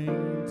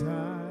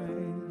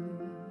springtime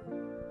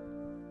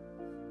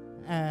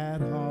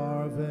at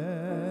harvest.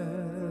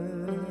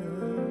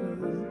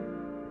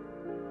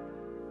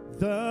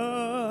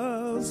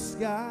 The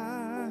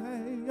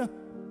sky,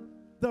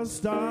 the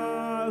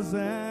stars,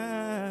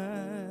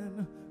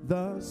 and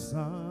the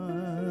sun.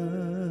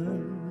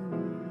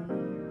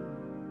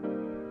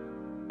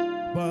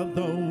 But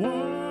the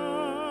wonder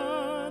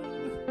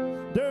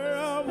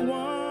of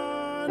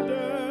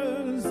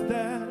wonders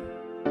that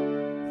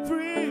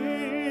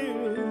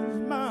thrills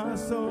my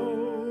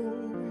soul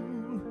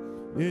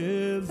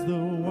is the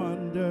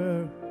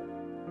wonder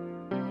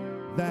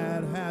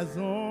that has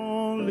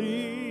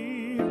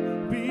only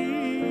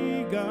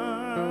begun.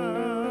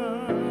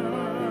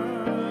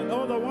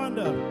 Oh, the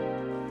wonder.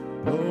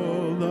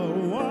 Oh, the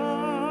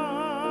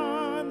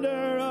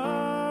wonder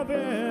of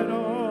it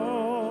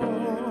all.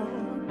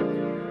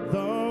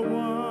 The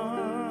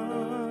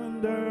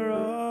wonder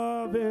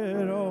of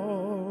it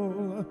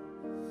all.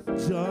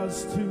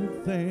 Just to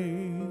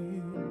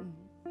think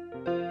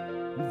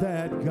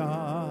that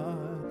God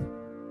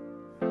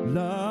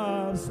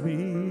loves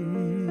me.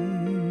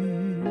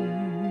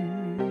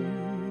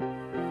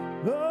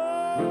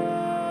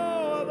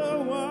 Oh, the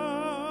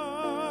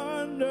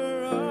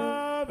wonder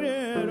of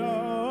it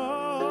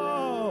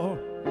all.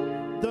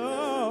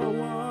 The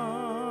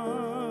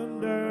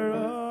wonder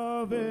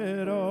of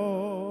it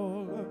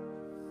all.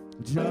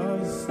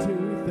 Just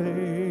to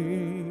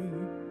think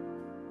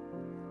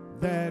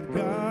that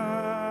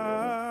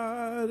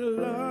God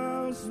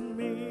loves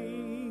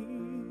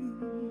me.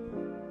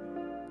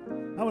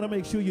 I want to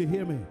make sure you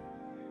hear me.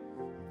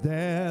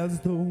 There's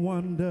the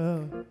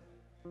wonder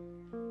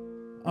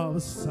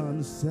of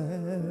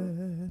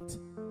sunset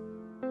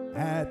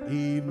at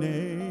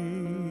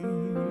evening.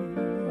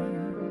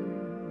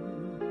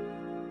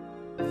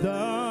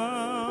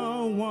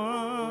 The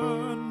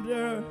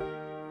wonder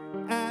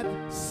at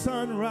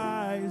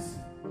sunrise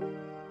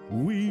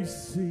we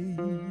see.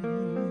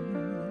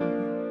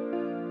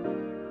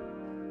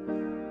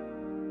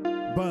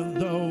 But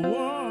the wonder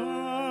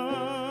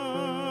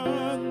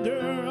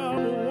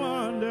of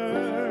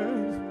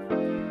wonders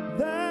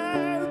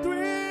that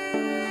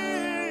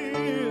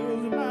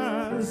thrills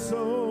my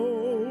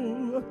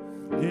soul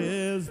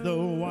is the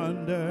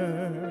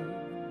wonder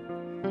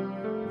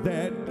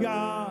that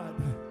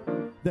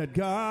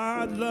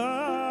God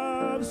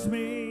loves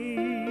me.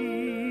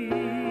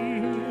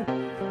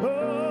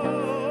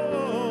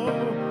 Oh,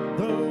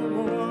 the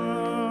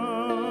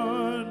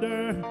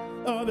wonder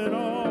of it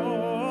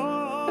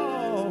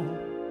all.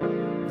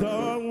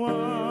 The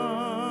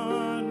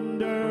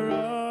wonder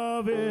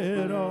of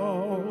it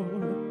all.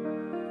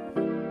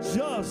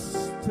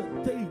 Just to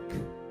think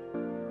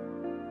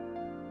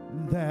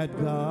that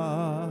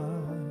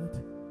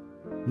God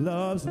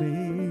loves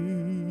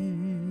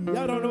me.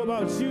 I don't know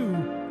about you.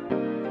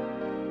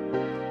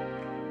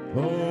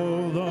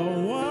 Oh, the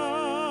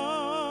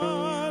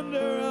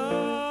wonder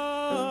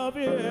of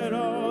it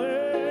all.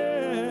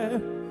 Yeah.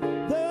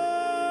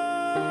 The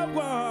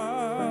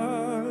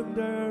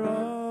wonder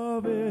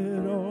of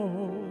it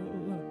all,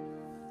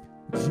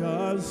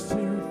 just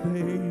to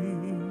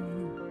think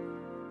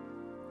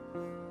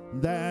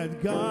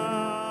that God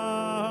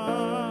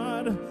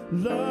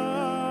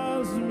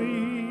loves me.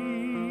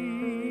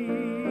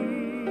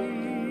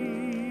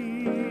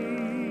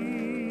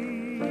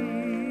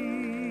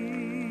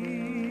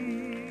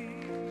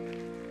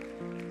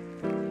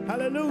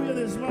 Hallelujah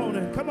this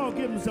morning. Come on,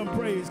 give him some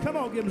praise. Come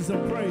on, give him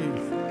some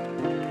praise.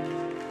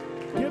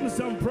 Give him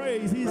some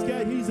praise.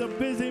 He's a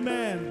busy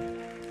man,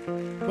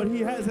 but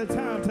he has a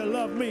time to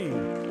love me,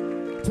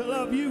 to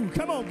love you.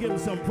 Come on, give him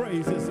some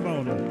praise this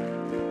morning.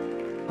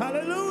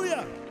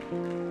 Hallelujah.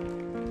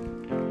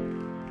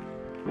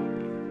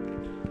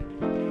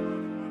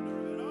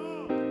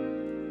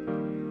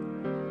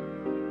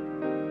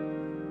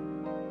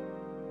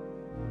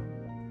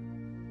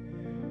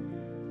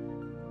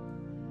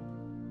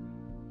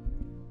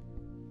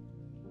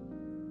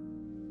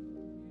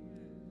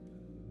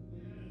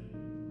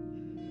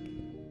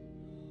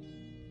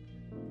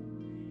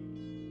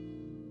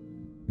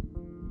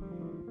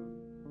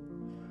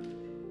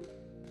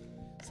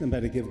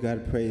 Somebody give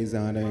God praise,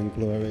 honor, and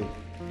glory.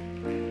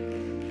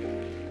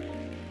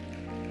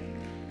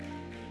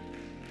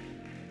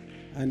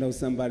 I know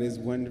somebody's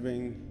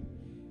wondering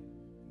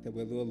that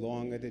we're a little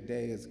longer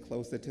today. It's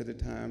closer to the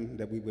time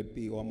that we would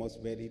be almost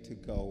ready to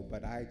go.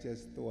 But I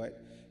just thought,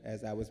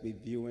 as I was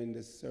reviewing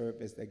the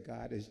service, that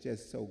God is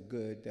just so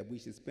good that we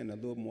should spend a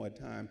little more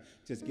time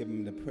just giving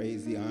him the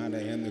praise, the honor,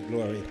 and the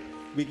glory.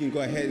 We can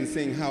go ahead and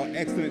sing, "How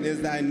excellent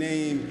is thy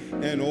name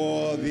in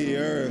all the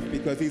earth,"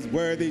 because he's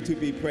worthy to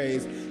be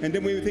praised. And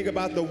then when we think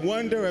about the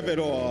wonder of it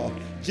all,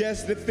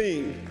 just to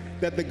think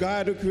that the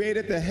God who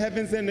created the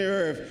heavens and the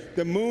earth,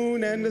 the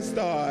moon and the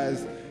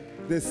stars,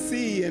 the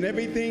sea and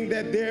everything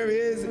that there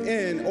is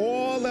in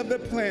all of the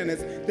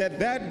planets,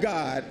 that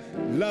God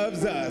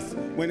loves us.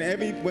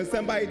 When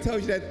somebody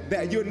tells you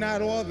that you're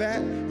not all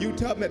that, you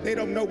tell them that they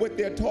don't know what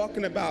they're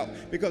talking about.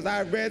 Because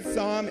I read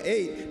Psalm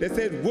 8 that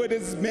said, "What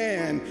is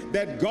man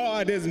that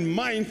God is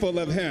mindful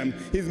of him?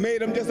 He's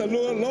made him just a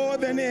little lower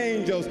than the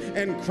angels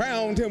and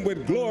crowned him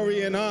with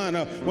glory and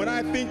honor." When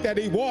I think that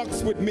he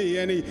walks with me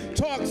and he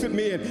talks with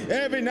me and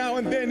every now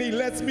and then he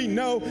lets me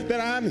know that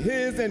I'm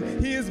his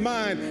and he is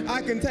mine,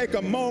 I can take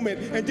a moment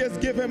and just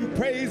give him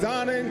praise,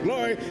 honor, and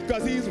glory,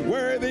 because he's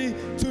worthy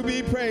to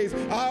be praised.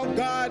 Our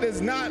God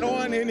is not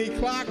on any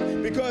clock,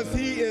 because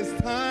he is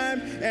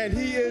time and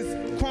he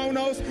is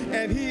chronos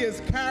and he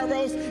is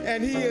kairos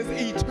and he is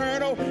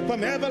eternal,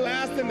 from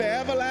everlasting to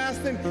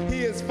everlasting.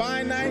 He is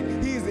finite,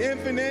 he's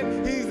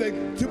infinite, he's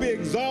to be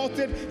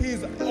exalted,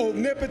 he's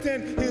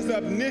omnipotent, he's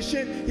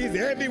omniscient, he's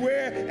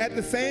everywhere at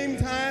the same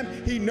time.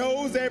 He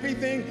knows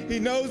everything, he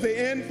knows the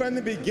end from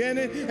the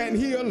beginning, and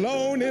he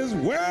alone is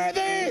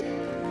worthy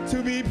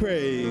to be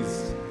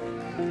praised.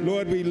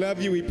 Lord, we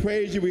love you, we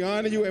praise you, we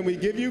honor you, and we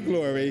give you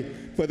glory,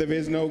 for there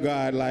is no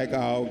God like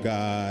our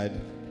God.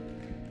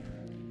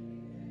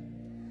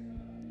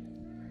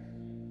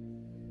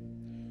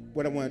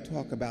 What I want to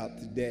talk about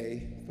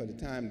today, for the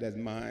time that's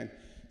mine,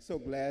 so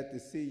glad to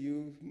see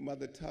you,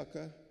 Mother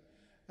Tucker.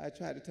 I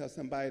tried to tell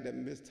somebody that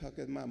Miss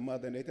Tucker is my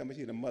mother, and they tell me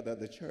she's the mother of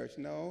the church.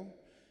 No,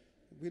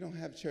 we don't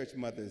have church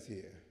mothers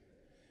here,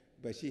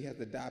 but she has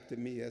adopted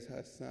me as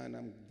her son.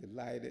 I'm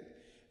delighted.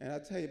 And I'll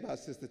tell you about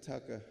Sister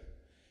Tucker.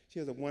 She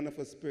has a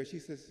wonderful spirit. She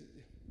says,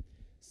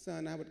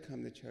 "Son, I would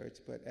come to church,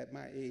 but at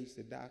my age,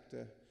 the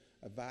doctor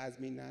advised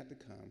me not to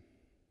come."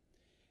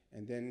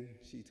 And then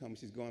she told me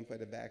she's going for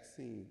the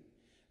vaccine.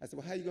 I said,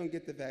 "Well, how are you going to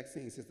get the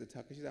vaccine, Sister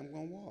Tucker?" She said, "I'm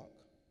going to walk."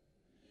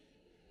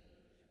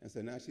 And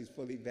so now she's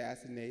fully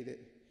vaccinated.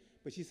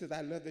 But she says,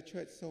 "I love the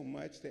church so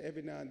much that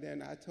every now and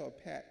then I told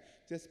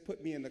Pat, just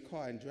put me in the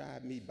car and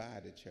drive me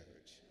by the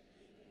church."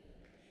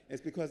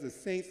 It's because of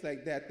saints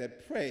like that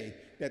that pray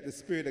that the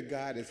Spirit of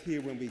God is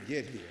here when we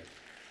get here.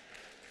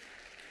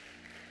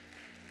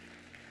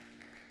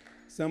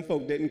 Some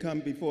folk didn't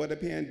come before the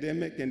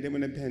pandemic, and then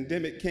when the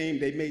pandemic came,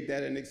 they made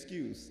that an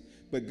excuse.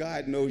 But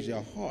God knows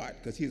your heart,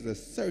 because he's a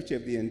searcher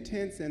of the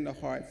intents and the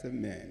hearts of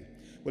men.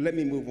 Well, let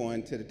me move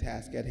on to the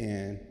task at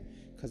hand,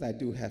 because I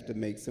do have to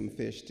make some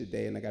fish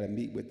today, and I got to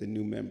meet with the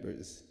new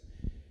members.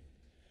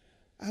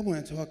 I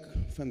want to talk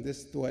from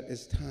this thought,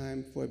 it's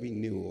time for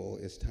renewal.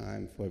 It's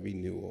time for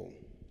renewal.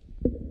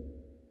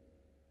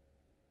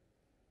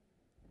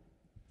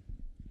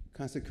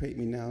 Consecrate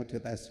me now to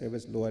thy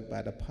service, Lord,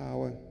 by the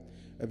power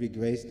of your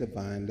grace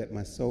divine. Let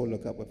my soul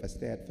look up with a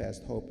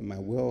steadfast hope, and my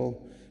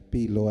will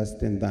be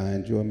lost in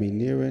thine. Draw me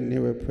nearer and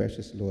nearer,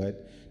 precious Lord,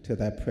 to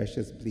thy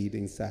precious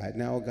bleeding side.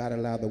 Now, O God,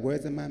 allow the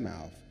words of my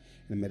mouth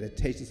and the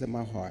meditations of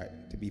my heart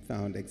to be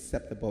found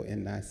acceptable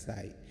in thy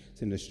sight.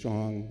 It's in the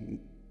strong,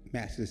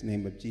 matchless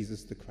name of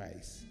Jesus the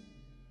Christ,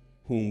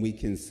 whom we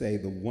can say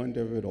the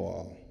wonder of it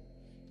all,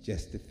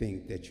 just to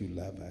think that you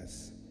love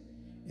us.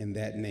 In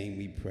that name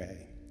we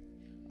pray.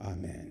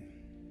 Amen.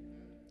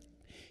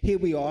 Here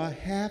we are,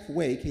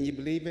 halfway, can you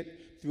believe it,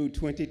 through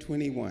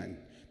 2021,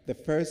 the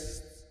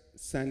first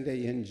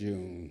Sunday in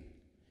June,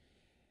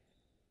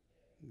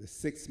 the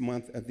 6th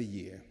month of the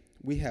year.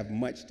 we have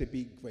much to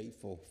be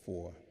grateful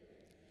for.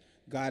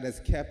 God has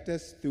kept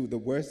us through the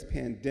worst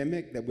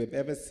pandemic that we've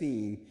ever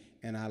seen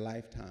in our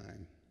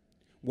lifetime.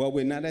 Well,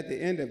 we're not at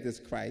the end of this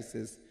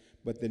crisis,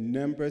 but the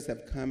numbers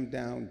have come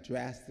down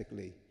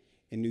drastically.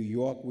 In New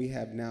York, we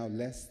have now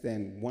less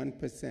than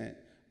 1%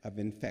 of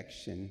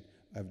infection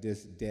of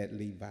this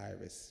deadly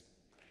virus.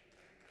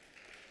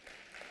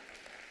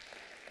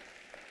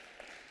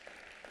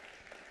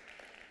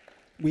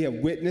 We have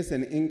witnessed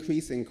an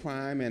increase in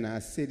crime in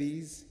our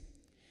cities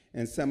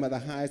and some of the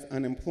highest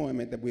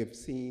unemployment that we have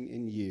seen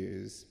in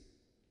years.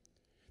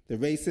 The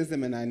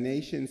racism in our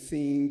nation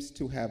seems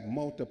to have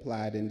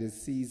multiplied in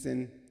this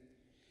season,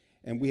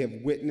 and we have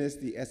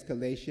witnessed the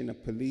escalation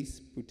of police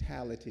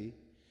brutality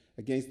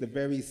against the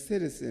very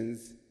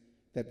citizens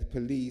that the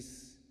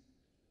police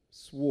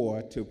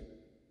swore to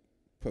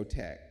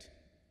protect.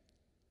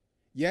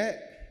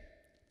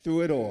 Yet,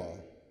 through it all,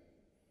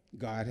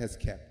 God has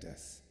kept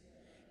us,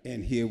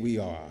 and here we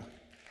are.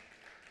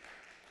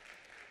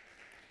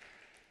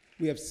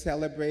 We have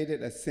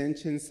celebrated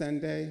Ascension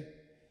Sunday.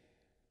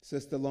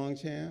 Sister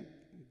Longchamp,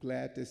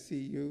 glad to see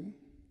you.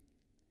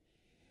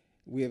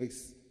 We have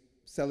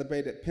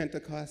celebrated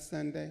Pentecost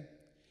Sunday.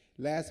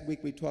 Last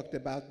week we talked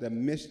about the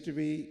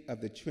mystery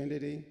of the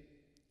Trinity.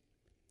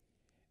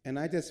 And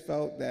I just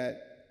felt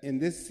that in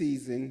this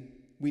season,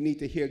 we need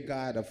to hear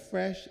God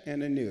afresh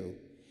and anew.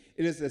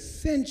 It is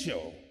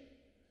essential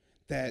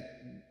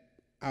that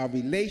our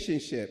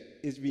relationship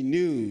is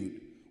renewed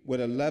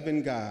with a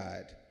loving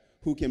God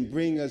who can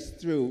bring us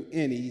through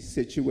any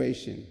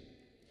situation.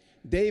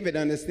 David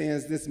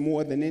understands this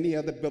more than any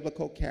other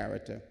biblical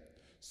character.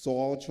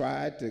 Saul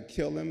tried to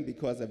kill him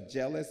because of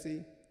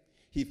jealousy.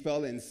 He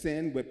fell in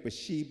sin with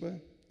Bathsheba.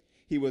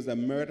 He was a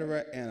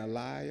murderer and a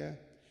liar,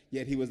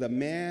 yet he was a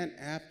man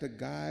after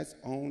God's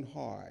own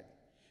heart,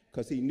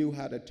 because he knew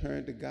how to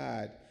turn to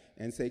God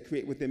and say,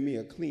 create within me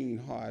a clean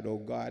heart, O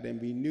God,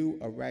 and renew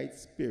a right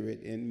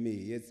spirit in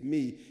me. It's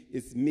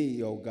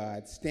me, O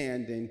God,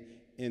 standing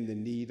in the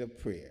need of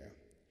prayer.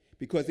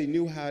 Because he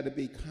knew how to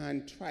be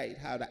contrite,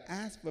 how to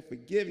ask for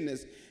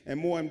forgiveness, and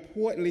more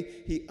importantly,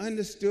 he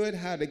understood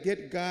how to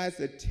get God's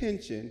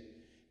attention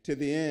to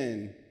the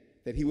end,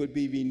 that he would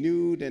be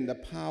renewed in the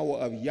power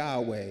of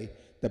Yahweh,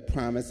 the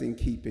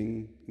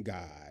promise-keeping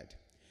God.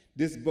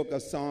 This book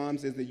of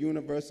Psalms is the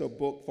universal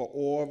book for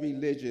all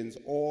religions,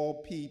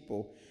 all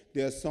people.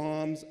 They are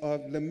psalms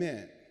of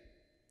lament.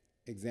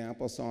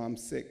 Example, Psalm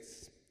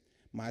 6.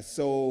 My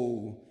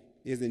soul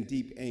is in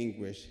deep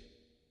anguish.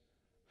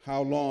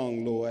 How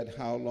long, Lord,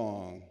 how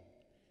long?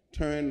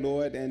 Turn,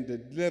 Lord, and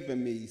deliver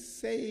me.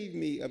 Save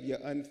me of your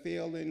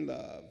unfailing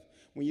love.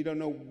 When you don't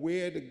know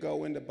where to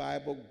go in the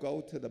Bible, go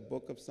to the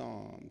book of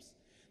Psalms.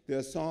 There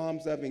are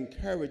psalms of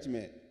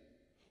encouragement.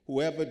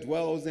 Whoever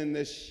dwells in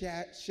the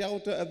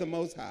shelter of the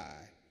Most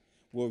High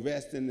will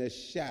rest in the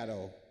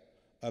shadow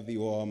of the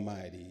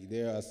Almighty.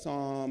 There are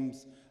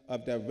psalms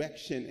of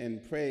direction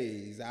and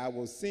praise. I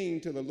will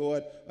sing to the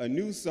Lord a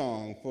new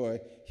song, for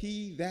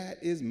he that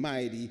is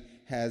mighty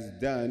has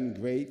done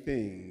great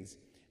things.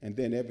 And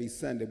then every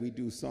Sunday we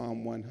do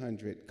Psalm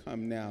 100.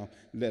 Come now,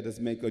 let us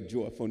make a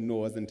joyful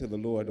noise unto the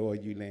Lord, all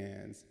you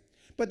lands.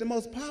 But the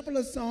most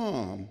popular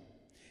psalm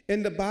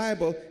in the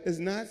Bible is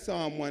not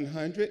Psalm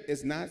 100,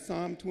 it's not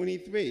Psalm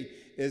 23,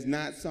 it's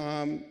not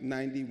Psalm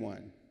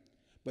 91.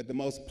 But the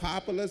most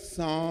popular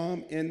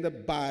psalm in the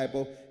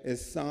Bible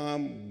is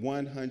Psalm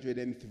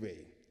 103.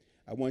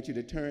 I want you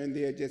to turn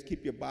there, just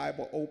keep your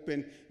Bible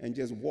open and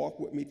just walk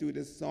with me through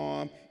this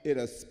psalm.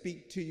 It'll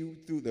speak to you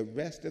through the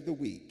rest of the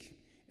week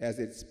as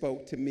it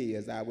spoke to me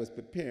as I was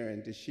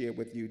preparing to share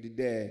with you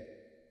today.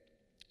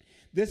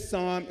 This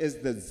psalm is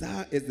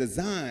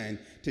designed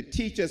to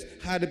teach us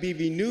how to be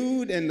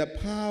renewed in the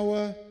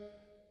power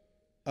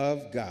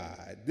of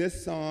God.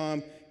 This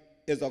psalm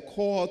is a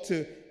call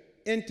to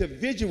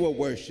individual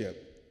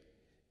worship.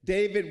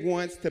 David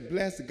wants to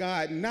bless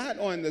God not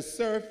on the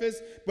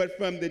surface, but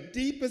from the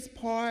deepest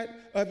part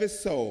of his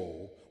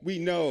soul. We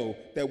know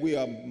that we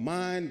are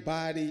mind,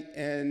 body,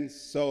 and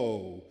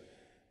soul.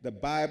 The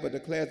Bible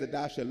declares that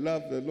thou shalt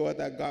love the Lord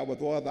thy God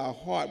with all thy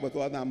heart, with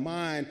all thy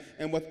mind,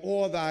 and with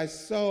all thy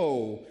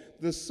soul.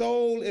 The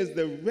soul is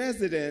the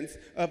residence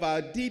of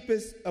our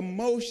deepest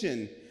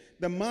emotion.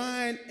 The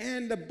mind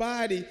and the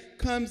body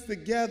comes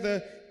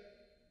together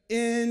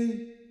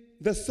in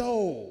the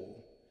soul.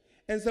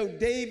 And so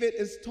David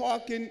is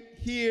talking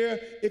here,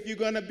 if you're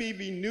going to be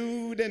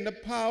renewed in the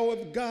power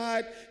of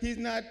God, he's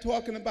not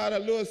talking about a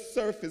little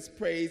surface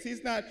praise.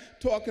 He's not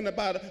talking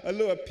about a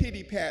little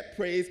pity-pat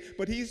praise,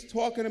 but he's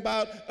talking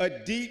about a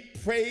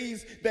deep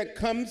praise that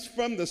comes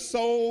from the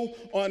soul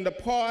on the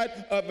part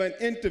of an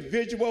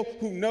individual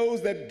who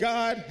knows that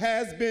God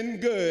has been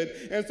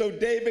good. And so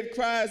David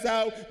cries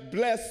out,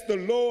 bless the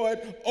Lord,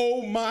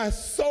 O my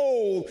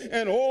soul,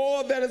 and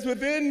all that is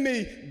within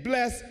me,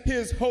 bless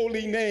his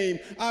holy name.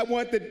 I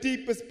want the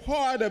deepest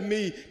part of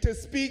me to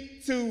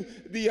speak to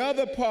the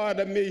other part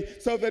of me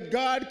so that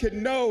God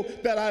can know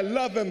that I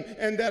love him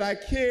and that I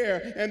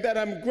care and that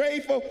I'm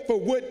grateful for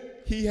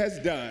what he has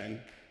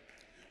done.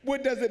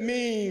 What does it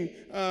mean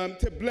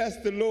to bless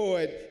the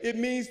Lord? It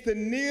means to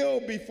kneel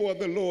before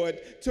the Lord,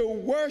 to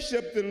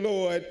worship the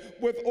Lord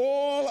with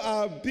all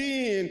our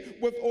being,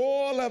 with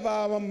all of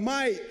our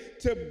might,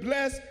 to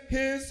bless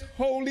his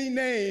holy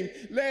name.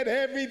 Let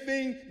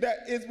everything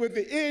that is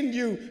within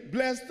you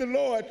bless the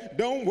Lord.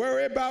 Don't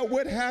worry about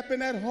what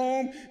happened at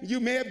home. You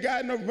may have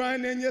gotten a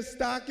run in your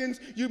stockings.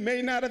 You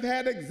may not have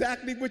had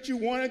exactly what you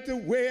wanted to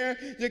wear.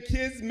 Your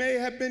kids may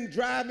have been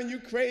driving you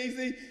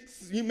crazy.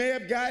 You may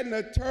have gotten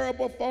a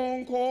terrible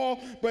phone call,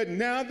 but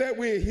now that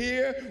we're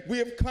here, we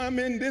have come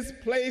in this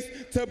place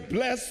to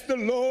bless the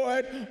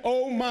Lord,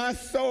 oh my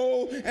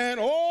soul, and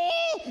all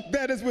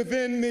that is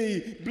within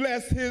me.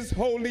 Bless his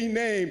holy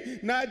name.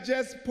 Not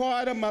just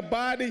part of my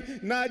body,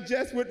 not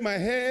just with my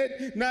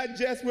head, not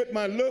just with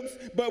my looks,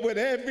 but with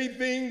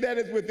everything that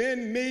is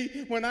within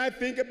me. When I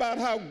think about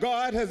how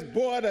God has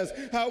brought us,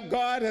 how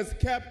God has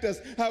kept us,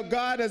 how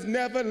God has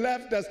never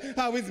left us,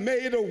 how he's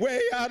made a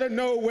way out of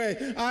no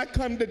way, I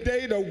come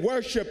today to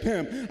worship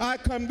him. I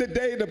come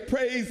today to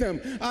praise him.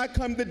 I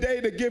come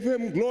today to give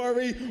him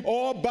glory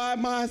all by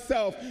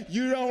myself.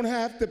 You don't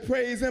have to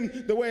praise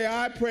him the way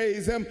I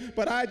praise him,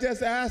 but I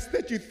just ask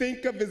that you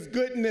think of his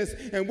goodness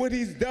and what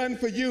he's done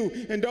for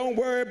you, and don't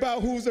worry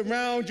about who's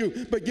around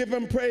you, but give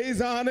him praise,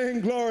 honor,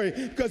 and glory,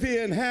 because he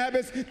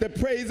inhabits the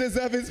praises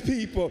of his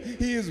people.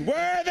 He is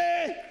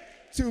worthy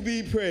to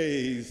be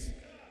praised.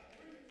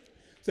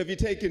 So if you're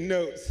taking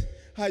notes,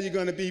 how you're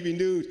going to be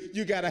renewed,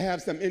 you got to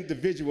have some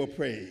individual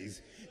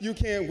praise. You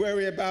can't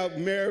worry about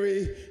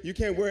Mary. You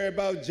can't worry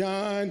about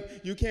John.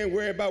 You can't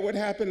worry about what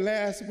happened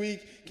last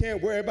week.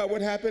 Can't worry about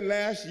what happened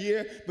last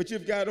year. But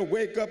you've got to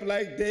wake up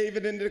like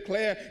David and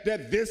declare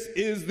that this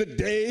is the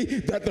day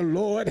that the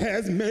Lord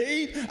has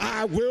made.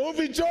 I will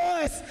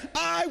rejoice.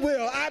 I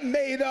will. I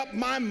made up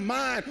my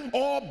mind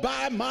all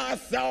by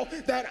myself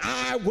that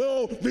I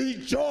will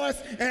rejoice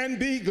and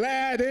be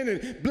glad in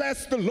it.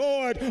 Bless the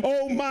Lord,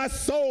 oh my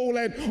soul,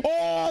 and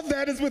all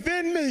that is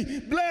within me.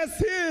 Bless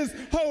his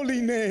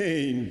holy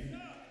name.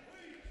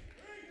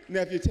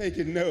 Now, if you're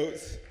taking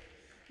notes,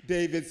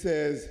 David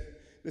says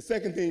the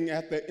second thing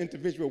after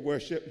individual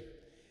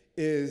worship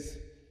is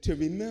to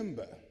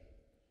remember.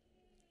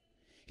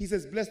 He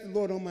says, bless the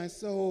Lord, O my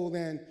soul,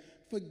 and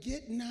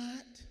forget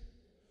not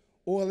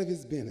all of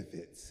his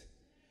benefits.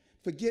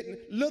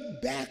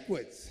 Look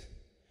backwards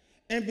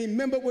and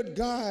remember what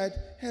God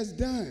has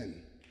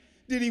done.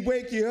 Did he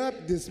wake you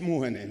up this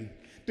morning?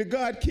 Did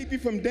God keep you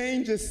from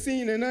danger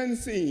seen and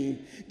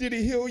unseen? Did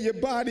he heal your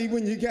body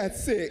when you got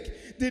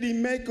sick? Did he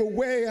make a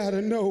way out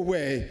of no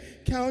way?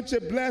 Count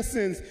your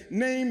blessings,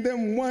 name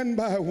them one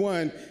by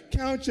one.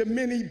 Count your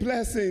many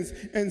blessings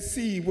and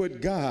see what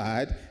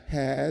God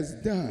has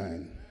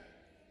done.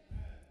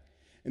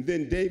 And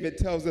then David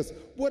tells us,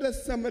 what are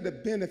some of the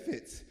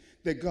benefits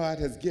that God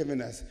has given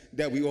us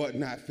that we ought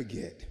not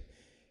forget?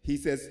 He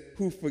says,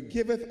 who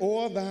forgiveth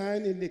all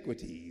thine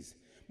iniquities.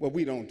 Well,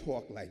 we don't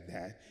talk like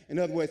that. In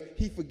other words,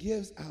 he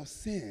forgives our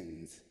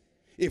sins.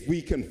 If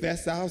we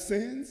confess our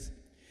sins,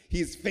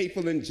 he is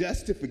faithful and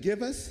just to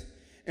forgive us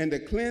and to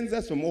cleanse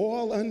us from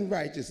all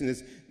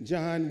unrighteousness,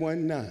 John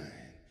 1:9.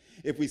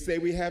 If we say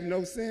we have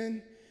no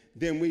sin,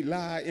 then we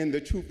lie and the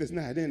truth is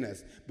not in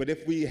us. But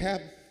if we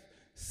have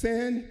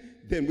sin,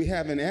 then we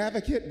have an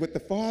advocate with the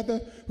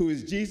Father, who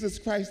is Jesus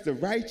Christ the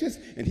righteous,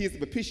 and he is the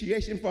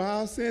propitiation for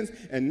our sins,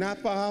 and not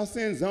for our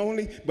sins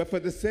only, but for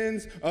the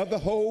sins of the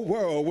whole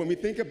world. When we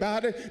think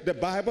about it, the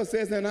Bible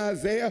says in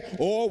Isaiah,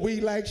 all we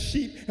like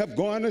sheep have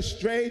gone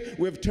astray.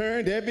 We've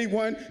turned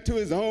everyone to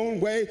his own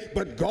way,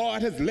 but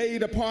God has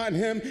laid upon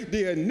him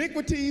the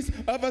iniquities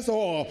of us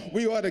all.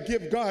 We ought to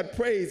give God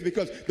praise,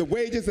 because the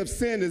wages of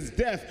sin is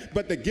death,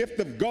 but the gift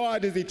of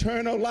God is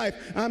eternal life.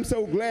 I'm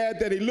so glad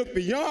that he looked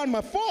beyond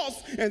my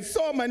faults and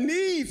saw my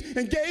needs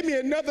and gave me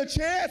another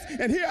chance,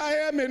 and here I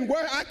am in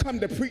word. I come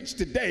to preach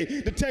today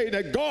to tell you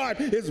that God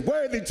is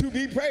worthy to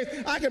be praised.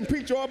 I can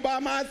preach all by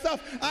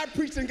myself. I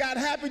preached and got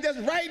happy just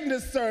writing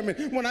this sermon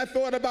when I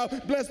thought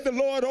about bless the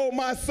Lord, oh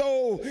my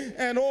soul,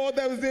 and all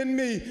that was in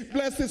me.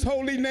 Bless his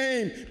holy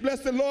name. Bless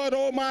the Lord,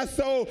 oh my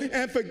soul,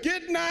 and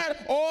forget not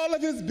all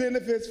of his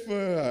benefits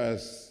for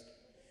us,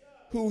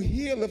 who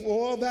healeth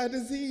all thy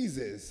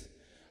diseases.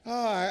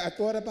 I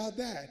thought about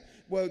that.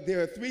 Well,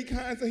 there are three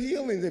kinds of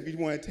healings if you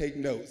want to take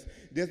notes.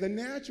 There's a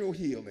natural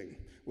healing.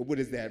 Well, what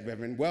is that,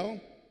 Reverend?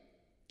 Well,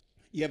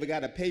 you ever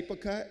got a paper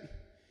cut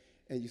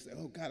and you say,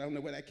 oh, God, I don't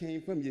know where that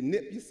came from. You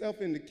nip yourself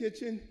in the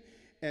kitchen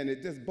and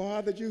it just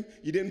bothered you.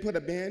 You didn't put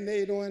a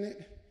Band-Aid on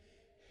it.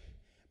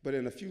 But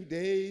in a few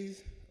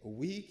days, a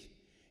week,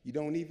 you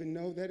don't even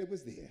know that it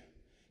was there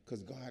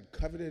because God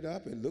covered it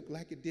up. It looked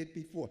like it did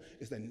before.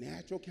 It's a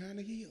natural kind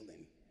of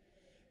healing,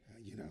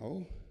 you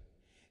know.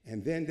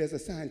 And then there's a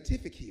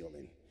scientific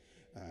healing.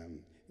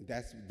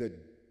 That's the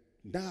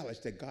knowledge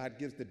that God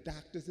gives the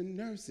doctors and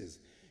nurses.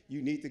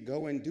 You need to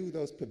go and do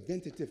those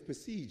preventative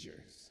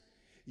procedures.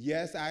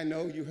 Yes, I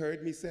know you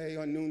heard me say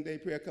on noonday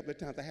prayer a couple of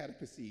times I had a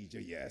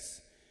procedure,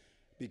 yes.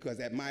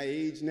 Because at my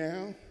age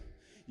now,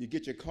 you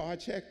get your car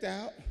checked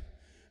out,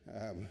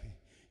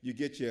 You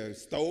get your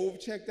stove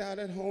checked out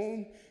at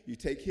home. You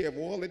take care of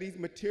all of these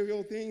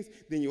material things.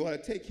 Then you ought to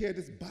take care of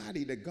this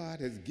body that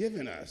God has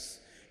given us.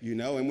 You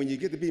know, and when you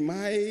get to be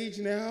my age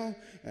now,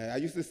 I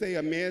used to say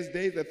a man's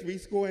days are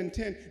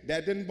 70.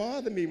 That didn't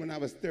bother me when I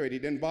was 30.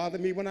 Didn't bother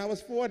me when I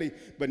was 40.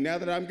 But now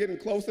that I'm getting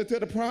closer to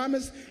the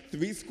promise,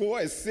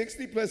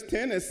 60 plus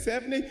 10 is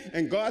 70,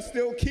 and God's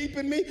still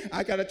keeping me,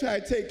 I got to try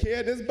to take care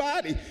of this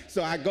body.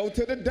 So I go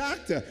to the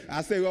doctor.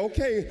 I say,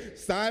 okay,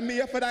 sign me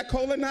up for that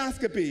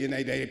colonoscopy. And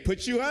they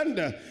put you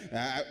under.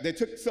 They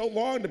took so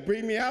long to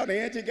bring me out.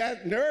 Angie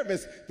got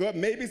nervous, thought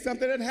maybe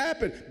something had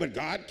happened. But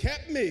God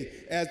kept me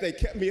as they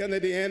kept me under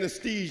the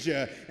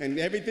anesthesia, and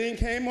everything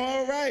came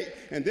all right.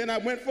 And then I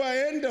went for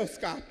an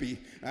endoscopy.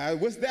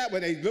 What's that?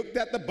 When they looked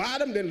at the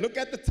bottom, then look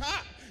at the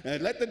top.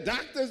 And let the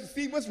doctors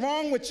see what's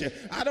wrong with you.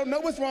 I don't know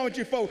what's wrong with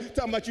you folks.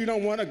 Talking about you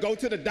don't want to go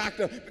to the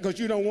doctor because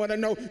you don't want to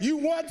know. You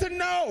want to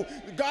know.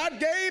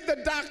 God gave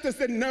the doctors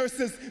and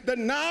nurses the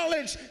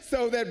knowledge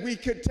so that we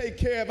could take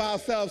care of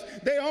ourselves.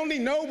 They only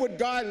know what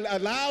God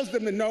allows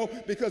them to know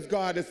because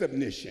God is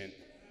omniscient.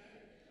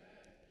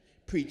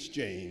 Preach,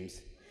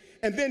 James.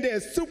 And then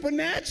there's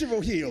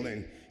supernatural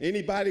healing.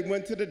 Anybody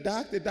went to the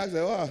doctor said,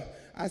 oh,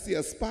 I see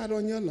a spot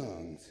on your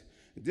lungs.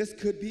 This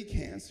could be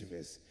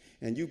cancerous.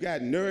 And you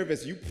got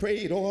nervous. You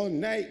prayed all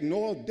night and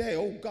all day.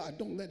 Oh, God,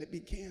 don't let it be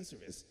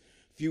cancerous.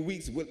 A few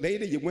weeks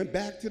later, you went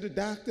back to the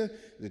doctor.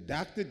 The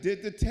doctor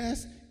did the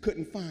test,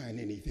 couldn't find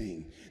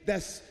anything.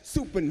 That's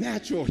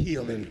supernatural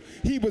healing.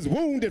 He was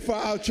wounded for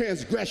our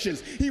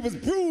transgressions. He was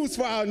bruised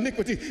for our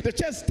iniquities. The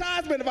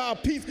chastisement of our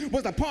peace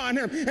was upon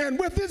him. And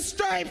with his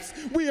stripes,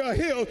 we are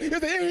healed. Is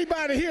there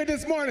anybody here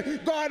this morning?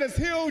 God has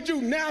healed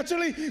you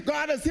naturally.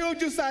 God has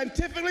healed you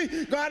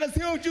scientifically. God has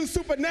healed you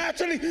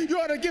supernaturally. You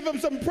ought to give him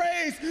some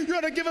praise. You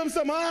ought to give him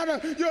some honor.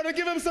 You ought to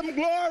give him some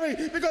glory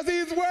because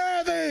he's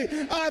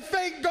worthy. I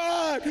thank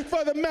God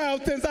for the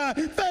mountains. I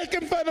thank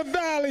him for the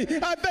valley.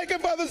 I thank him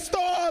for the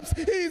storms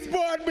he's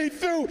brought me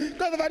through.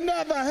 Because if I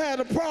never had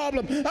a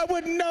problem, I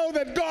wouldn't know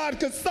that God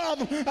could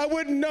solve them. I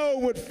wouldn't know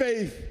what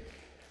faith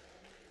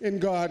in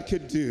God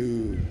could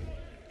do.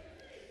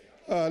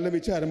 Let me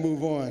try to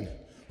move on.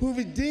 Who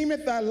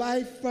redeemeth thy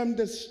life from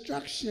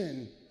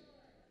destruction.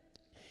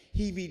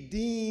 He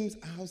redeems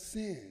our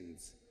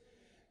sins.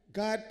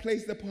 God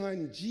placed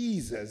upon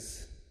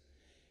Jesus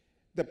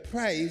the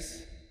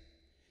price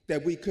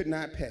that we could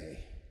not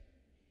pay.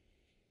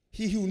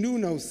 He who knew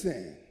no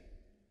sin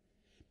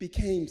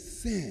became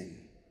sin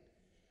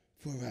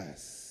for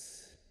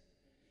us.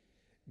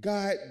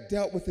 God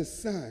dealt with his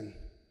son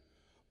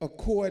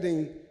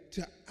according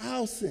to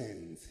our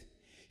sins.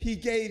 He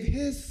gave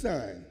his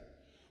son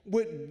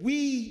what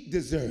we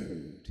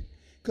deserved.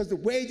 Because the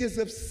wages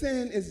of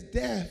sin is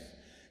death.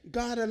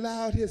 God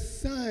allowed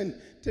his son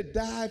to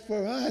die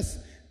for us.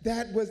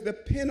 That was the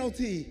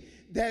penalty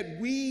that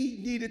we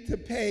needed to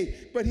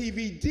pay. But he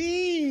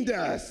redeemed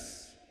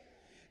us.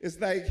 It's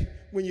like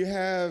when you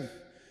have,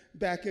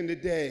 back in the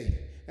day,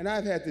 and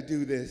I've had to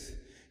do this,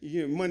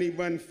 money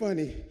run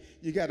funny,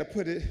 you got to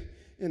put it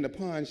in the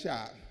pawn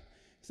shop.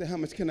 Say, how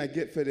much can I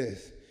get for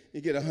this?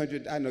 You get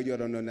 100. I know you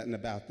don't know nothing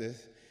about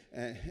this.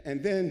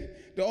 And then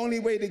the only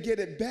way to get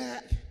it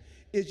back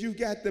is you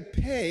got to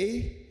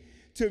pay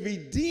to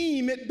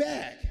redeem it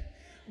back.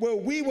 Well,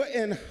 we were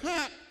in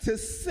hop to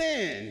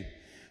sin,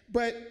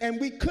 and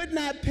we could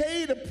not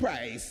pay the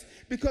price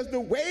because the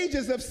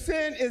wages of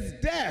sin is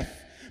death.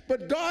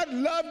 But God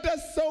loved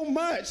us so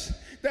much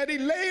that he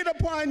laid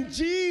upon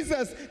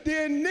Jesus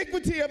the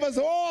iniquity of us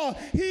all.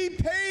 He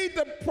paid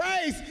the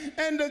price,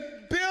 and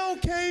the bill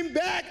came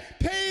back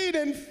paid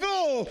in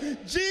full.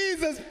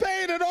 Jesus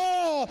paid it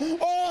all.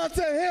 All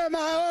to him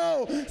I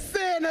owe.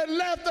 Sin had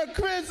left a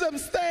crimson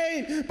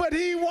stain, but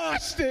he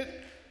washed it.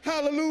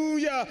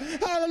 Hallelujah,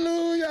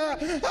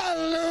 hallelujah,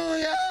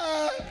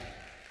 hallelujah.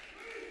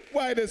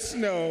 White as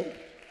snow.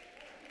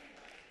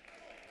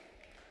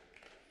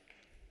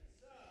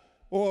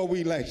 All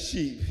we like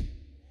sheep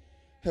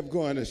have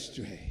gone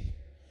astray.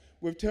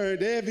 We've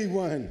turned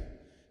everyone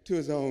to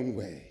his own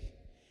way.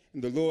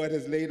 And the Lord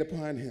has laid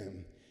upon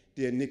him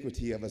the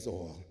iniquity of us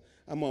all.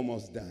 I'm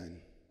almost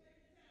done.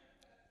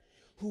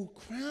 Who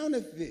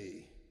crowneth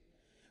thee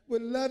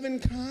with loving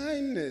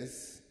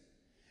kindness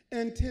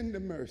and tender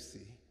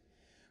mercy.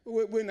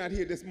 We're not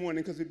here this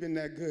morning because we've been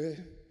that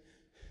good.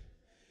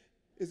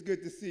 It's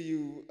good to see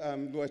you,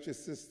 Lord's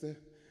sister.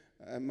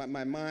 My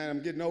mind,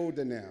 I'm getting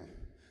older now.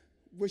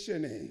 What's your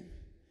name?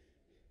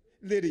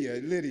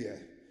 Lydia.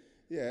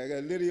 Yeah, I got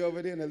a Lydia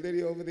over there and a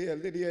Lydia over there, a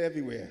Lydia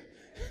everywhere.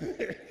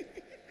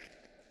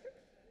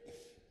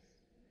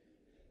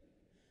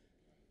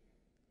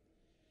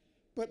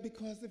 But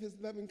because of his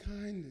loving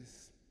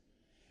kindness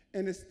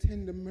and his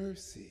tender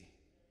mercy,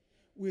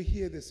 we're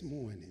here this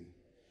morning.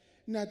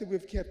 Not that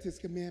we've kept his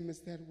commandments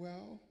that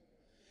well.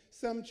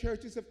 Some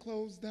churches have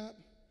closed up.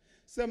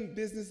 Some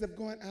businesses have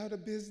gone out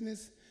of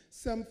business.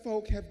 Some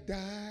folk have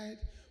died.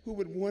 who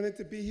would wanted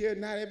to be here.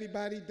 Not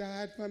everybody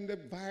died from the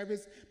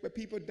virus, but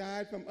people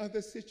died from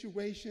other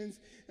situations.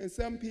 And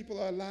some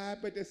people are alive,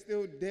 but they're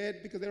still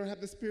dead because they don't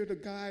have the Spirit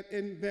of God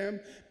in them.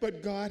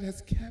 But God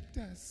has kept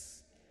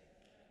us.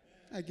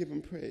 I give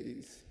him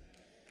praise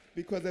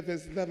because of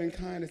his loving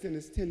kindness and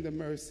his tender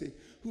mercy,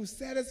 who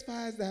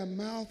satisfies thy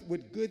mouth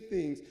with good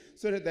things,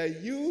 so that thy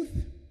youth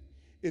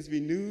is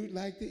renewed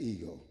like the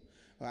eagle.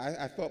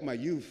 I thought my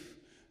youth,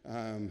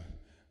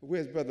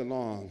 where's Brother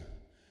Long?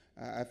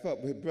 I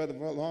thought Brother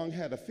Long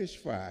had a fish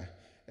fry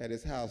at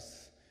his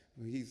house.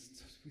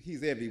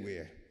 He's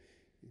everywhere.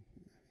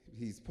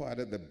 He's part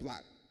of the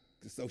block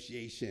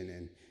association,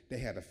 and they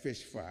had a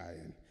fish fry.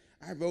 And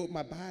I rode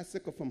my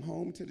bicycle from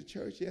home to the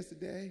church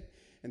yesterday,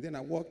 and then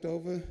I walked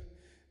over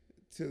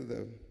to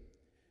the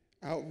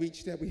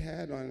outreach that we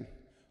had on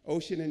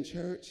Ocean and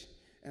Church,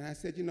 and I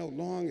said, you know,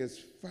 Long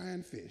is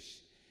frying fish.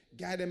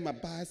 Got in my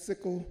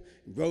bicycle,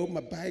 rode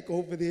my bike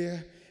over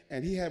there,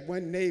 and he had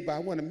one neighbor. I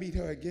want to meet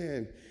her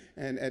again.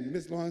 And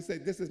Miss Long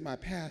said, this is my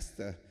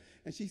pastor.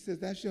 And she says,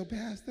 that's your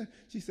pastor?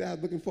 She said, I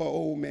was looking for an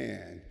old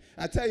man.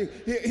 I tell you,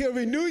 he'll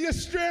renew your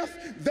strength.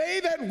 They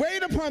that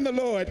wait upon the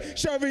Lord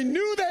shall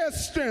renew their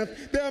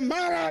strength. They'll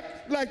mount out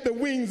like the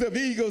wings of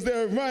eagles.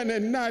 They'll run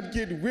and not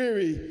get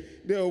weary.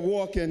 They'll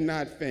walk and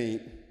not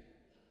faint.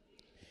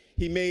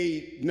 He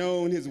made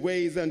known his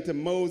ways unto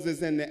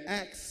Moses and the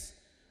acts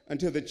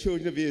unto the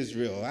children of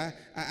Israel.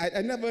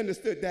 I never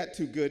understood that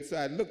too good, so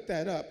I looked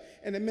that up.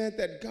 And it meant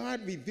that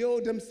God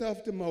revealed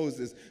himself to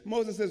Moses.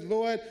 Moses says,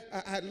 Lord,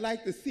 I'd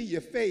like to see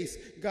your face.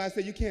 God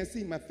said, you can't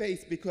see my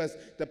face because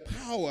the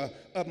power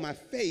of my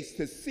face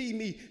to see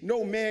me,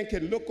 no man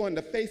can look on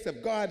the face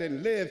of God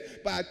and live.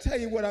 But I tell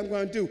you what I'm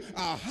going to do.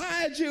 I'll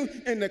hide you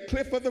in the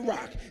cliff of the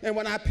rock. And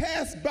when I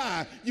pass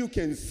by, you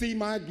can see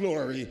my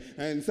glory.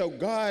 And so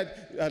God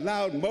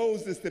allowed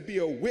Moses to be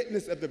a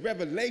witness of the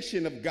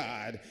revelation of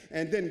God.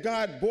 And then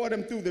God brought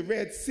him through the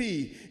Red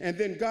Sea. And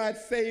then God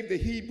saved the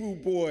Hebrew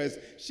boys,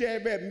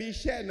 Shadrach,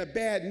 Meshach, and a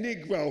bad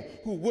Negro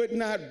who would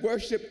not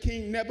worship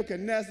King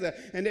Nebuchadnezzar.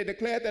 And they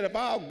declared that if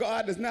our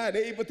God is not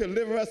able to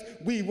deliver us,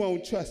 we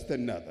won't trust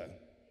another.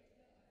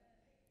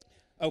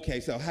 Okay,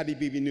 so how do you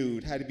be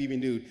renewed? How to be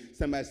renewed?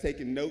 Somebody's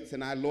taking notes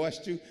and I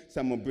lost you,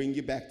 so I'm going to bring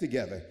you back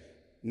together.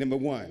 Number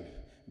one,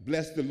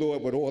 bless the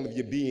Lord with all of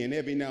your being.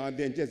 Every now and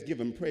then, just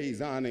give him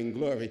praise, honor, and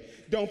glory.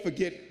 Don't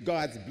forget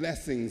God's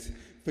blessings.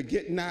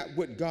 Forget not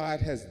what God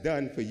has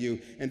done for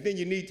you. And then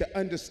you need to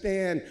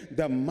understand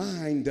the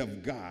mind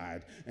of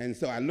God. And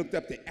so I looked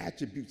up the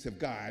attributes of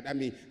God. I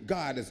mean,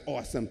 God is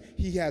awesome.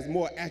 He has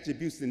more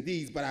attributes than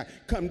these, but I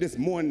come this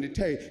morning to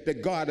tell you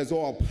that God is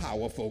all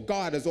powerful.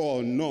 God is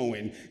all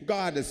knowing.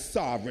 God is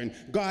sovereign.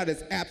 God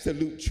is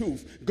absolute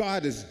truth.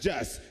 God is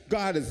just.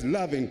 God is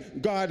loving.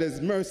 God is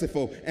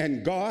merciful.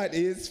 And God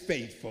is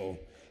faithful.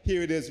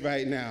 Here it is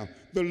right now.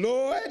 The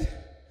Lord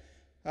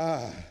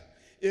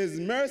is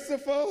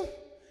merciful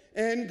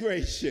and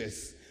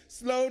gracious,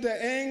 slow to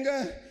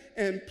anger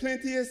and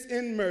plenteous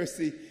in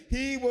mercy.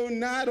 He will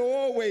not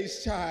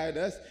always chide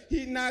us.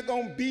 He's not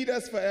going to beat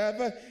us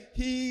forever.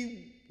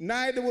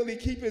 Neither will he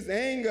keep his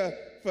anger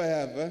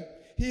forever.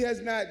 He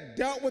has not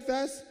dealt with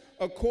us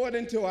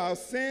according to our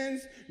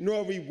sins,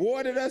 nor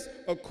rewarded us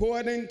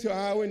according to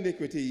our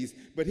iniquities.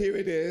 But here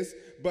it is.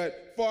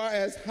 But far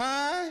as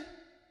high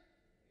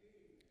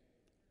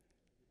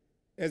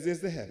as is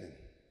the heaven,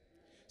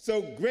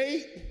 so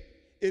great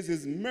is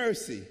his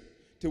mercy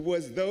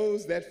towards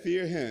those that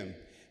fear him.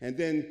 And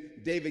then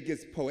David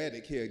gets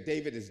poetic here.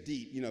 David is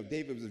deep. You know,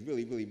 David was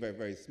really, really very,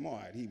 very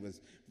smart. He was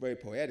very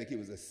poetic. He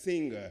was a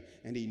singer,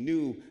 and he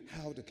knew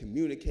how to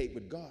communicate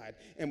with God.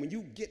 And when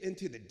you get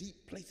into the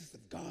deep places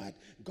of God,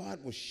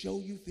 God will show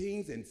you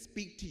things and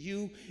speak to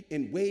you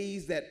in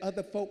ways that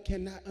other folk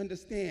cannot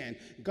understand.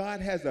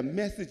 God has a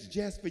message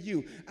just for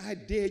you. I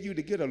dare you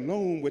to get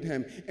alone with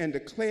him and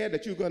declare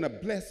that you're going to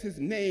bless his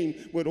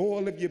name with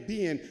all of your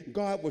being.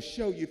 God will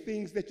show you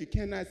things that you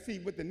cannot see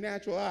with the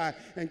natural eye.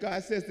 And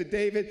God says to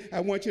David,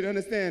 I want you to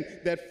understand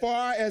that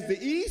far as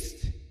the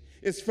east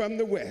is from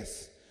the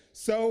west,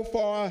 so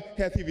far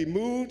hath he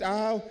removed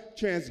our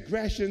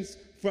transgressions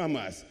from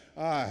us.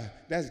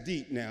 That's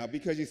deep now,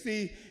 because you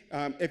see,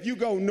 if you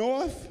go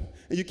north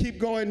and you keep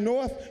going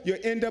north, you'll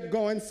end up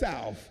going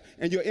south,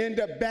 and you'll end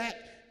up back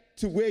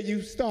to where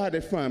you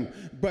started from.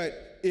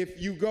 But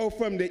if you go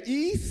from the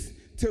east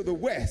to the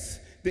west,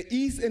 the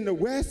east and the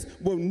west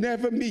will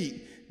never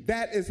meet.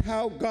 That is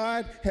how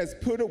God has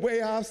put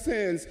away our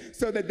sins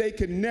so that they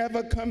can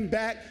never come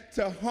back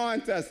to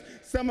haunt us.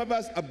 Some of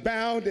us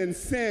abound in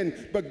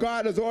sin, but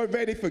God has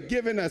already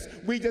forgiven us.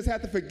 We just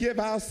have to forgive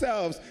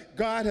ourselves.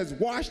 God has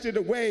washed it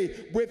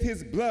away with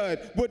his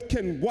blood. What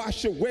can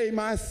wash away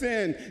my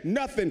sin?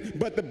 Nothing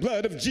but the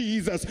blood of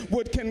Jesus.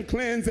 What can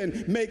cleanse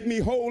and make me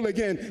whole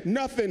again?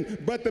 Nothing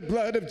but the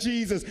blood of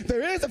Jesus.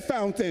 There is a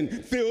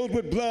fountain filled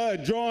with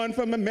blood drawn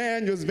from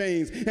Emmanuel's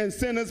veins, and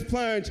sinners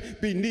plunge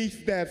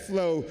beneath that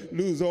flow,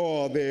 lose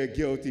all their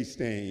guilty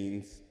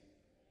stains.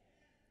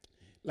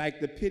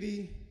 Like the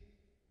pity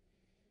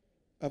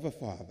of a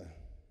father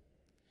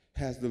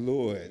has the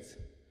Lord's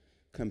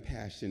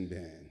compassion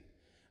been.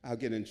 I'll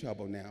get in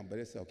trouble now, but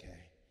it's okay.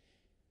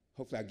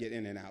 Hopefully I'll get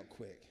in and out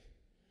quick.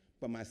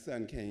 But my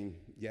son came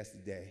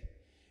yesterday,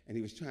 and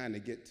he was trying to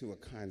get to a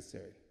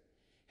concert.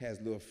 Has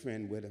a little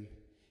friend with him.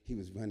 He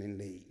was running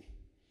late.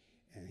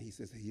 And he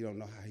says he don't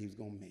know how he was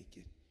going to make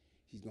it.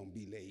 He's going to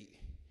be late.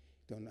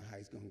 Don't know how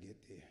he's going to get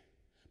there.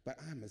 But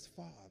I'm his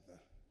father.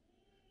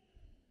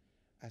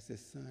 I said,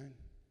 son,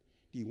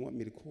 do you want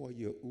me to call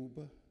you an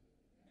Uber?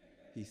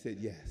 He said,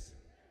 yes.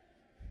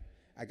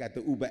 I got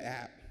the Uber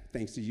app,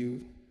 thanks to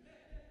you.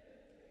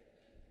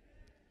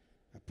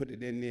 I put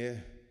it in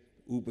there.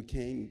 Uber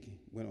came,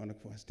 went on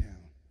across town.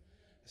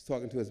 I was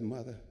talking to his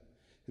mother.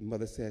 His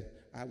mother said,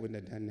 I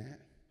wouldn't have done that.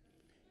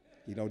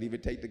 He don't even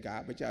take the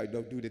garbage out. He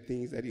don't do the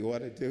things that he ought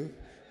to do.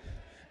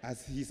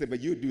 He said, but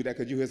you do that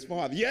because you're his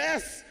father.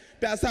 Yes,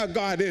 that's how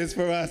God is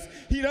for us.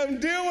 He don't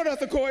deal with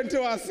us according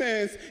to our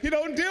sins. He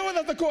don't deal with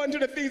us according to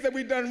the things that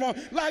we've done wrong.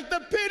 Like the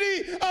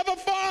pity of a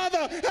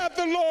father hath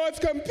the Lord's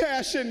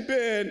compassion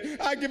been.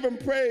 I give him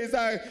praise,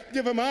 I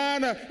give him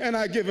honor, and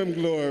I give him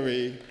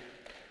glory.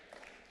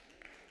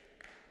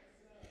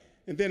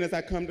 And then as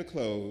I come to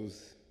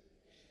close,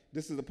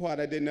 this is the part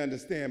I didn't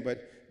understand,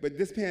 but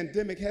this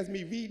pandemic has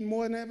me reading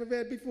more than I ever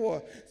read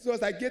before. So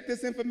as I get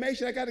this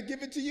information, I got to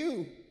give it to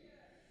you.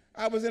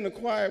 I was in a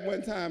choir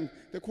one time.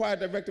 The choir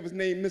director was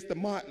named Mr.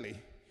 Motley,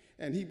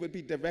 and he would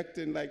be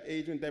directing like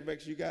Adrian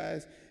directs you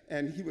guys,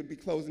 and he would be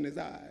closing his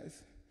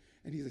eyes.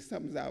 And he said,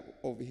 something's out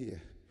over here.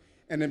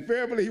 And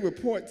invariably, he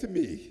would point to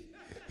me.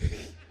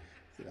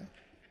 You know?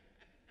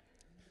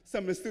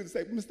 Some of the students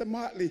say, Mr.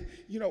 Motley,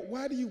 you know,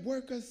 why do you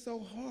work us so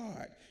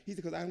hard? He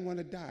said, because I don't want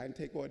to die and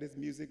take all this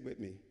music with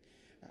me.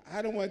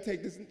 I don't want to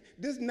take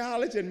this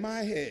knowledge in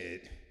my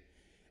head,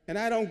 and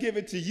I don't give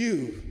it to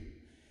you.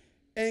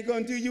 Ain't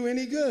going to do you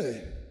any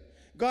good.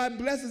 God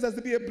blesses us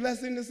to be a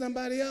blessing to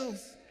somebody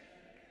else.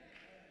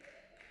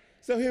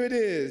 So here it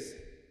is.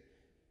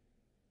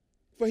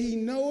 For he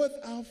knoweth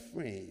our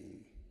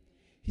frame.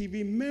 He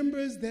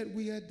remembers that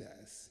we are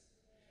dust.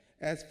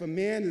 As for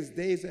man, his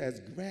days are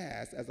as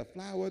grass, as a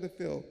flower of the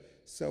field,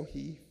 so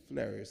he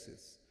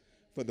flourishes.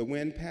 For the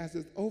wind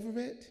passes over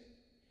it,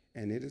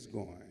 and it is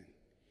gone.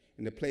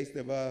 In the place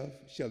thereof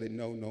shall it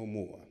know no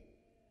more.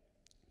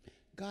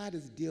 God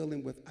is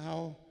dealing with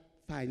our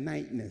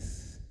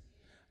finiteness,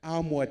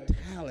 our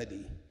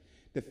mortality,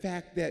 the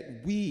fact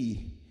that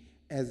we,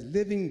 as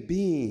living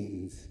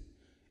beings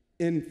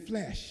in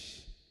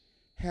flesh,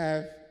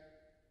 have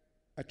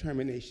a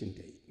termination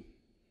date.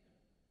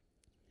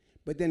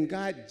 But then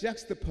God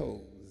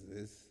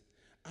juxtaposes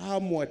our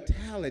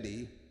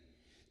mortality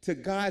to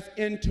God's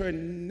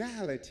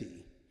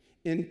internality,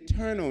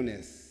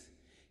 internalness,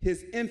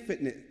 his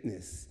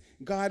infiniteness.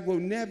 God will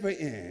never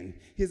end.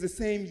 He's the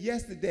same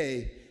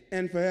yesterday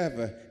and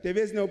forever. There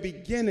is no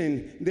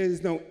beginning, there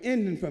is no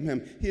ending from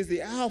him. He is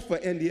the Alpha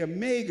and the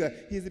Omega.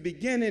 He's the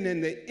beginning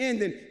and the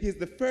ending. He's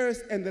the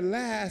first and the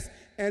last.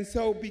 And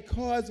so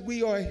because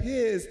we are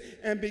his,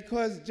 and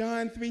because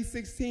John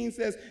 3:16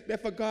 says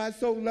that for God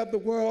so loved the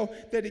world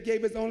that he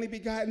gave his only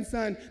begotten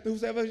son, that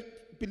whosoever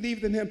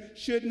believed in him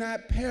should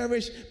not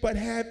perish but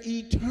have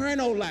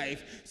eternal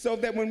life. So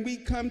that when we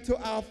come to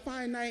our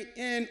finite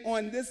end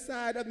on this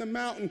side of the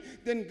mountain,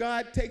 then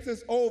God takes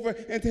us over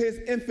into his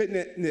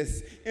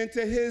infiniteness,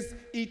 into his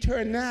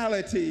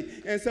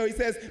eternality. And so he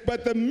says,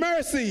 but the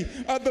mercy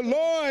of the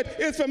Lord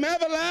is from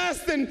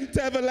everlasting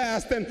to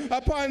everlasting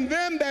upon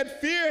them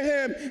that fear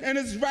him, and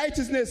his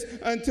righteousness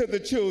unto the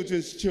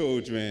children's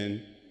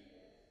children.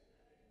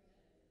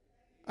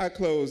 I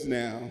close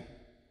now.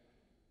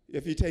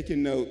 If you're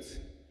taking notes,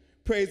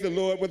 praise the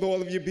Lord with all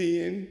of your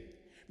being.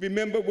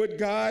 Remember what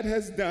God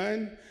has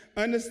done.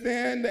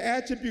 Understand the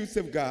attributes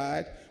of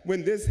God.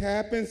 When this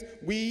happens,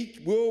 we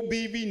will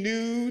be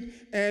renewed,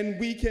 and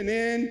we can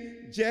end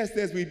just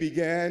as we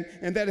began.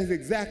 And that is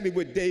exactly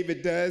what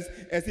David does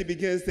as he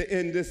begins to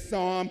end this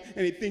psalm,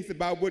 and he thinks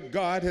about what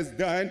God has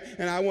done.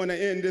 And I want to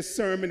end this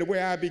sermon the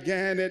way I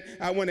began it.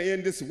 I want to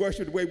end this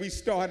worship the way we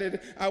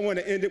started. I want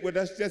to end it with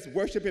us just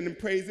worshiping and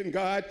praising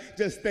God,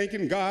 just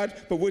thanking God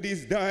for what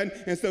he's done.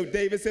 And so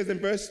David says in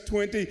verse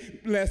 20,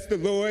 bless the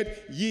Lord,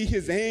 ye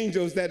his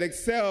angels that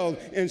excel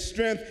in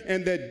strength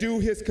and that do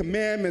his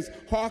commandments,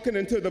 hearken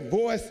unto the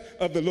voice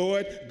of the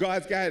Lord.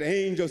 God's got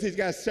angels. He's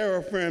got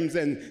seraphims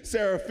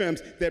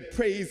that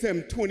praise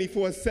him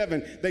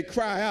 24/7. They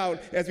cry out,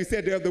 as we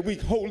said the other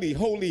week, holy,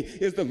 holy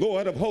is the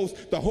Lord of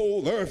hosts. The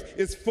whole earth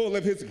is full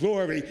of his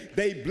glory.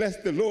 They bless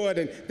the Lord,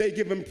 and they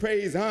give him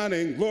praise, honor,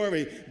 and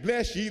glory.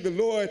 Bless ye the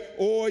Lord,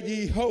 all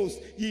ye hosts,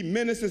 ye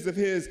ministers of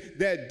his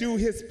that do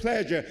his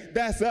pleasure.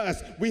 That's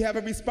us. We have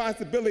a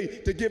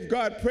responsibility to give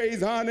God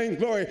praise, honor, and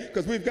glory,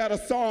 because we've got a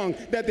song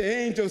that the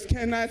angels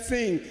cannot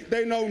sing.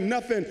 They know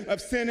nothing of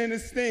sin and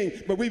its sting,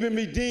 but we've been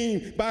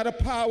redeemed by the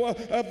power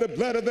of the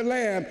blood of the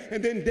Lamb.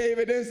 And then David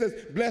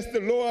says, bless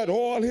the Lord,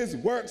 all his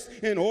works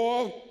and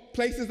all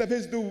places of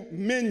his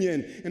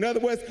dominion. In other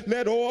words,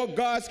 let all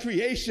God's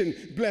creation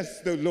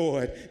bless the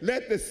Lord.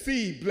 Let the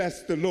sea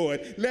bless the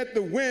Lord. Let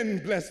the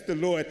wind bless the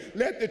Lord.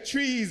 Let the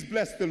trees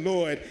bless the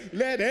Lord.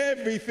 Let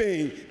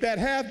everything that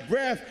hath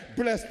breath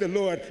bless the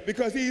Lord,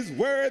 because he's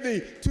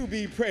worthy to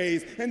be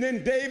praised. And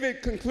then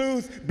David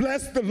concludes,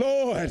 bless the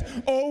Lord,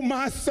 oh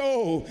my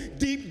soul.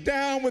 Deep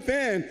down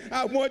within,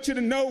 I want you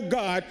to know,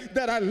 God,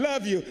 that I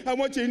love you. I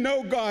want you to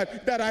know,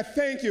 God, that I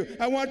thank you.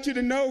 I want you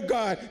to know,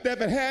 God, that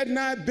if it had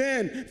not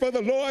been for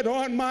the Lord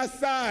on my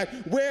side,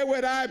 where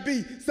would I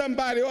be?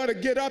 Somebody ought to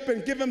get up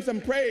and give him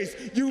some praise.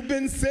 You've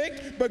been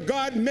sick, but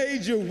God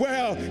made you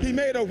well. He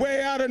made a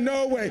way out of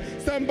no way.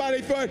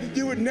 Somebody thought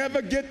you would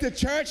never get to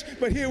church,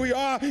 but here we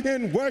are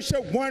in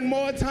worship one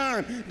more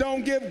time.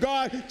 Don't give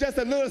God just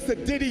a little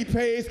sedity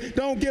praise.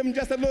 Don't give him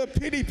just a little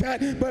pity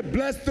pat, but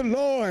bless the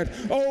Lord,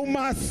 oh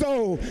my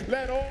soul.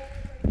 Let all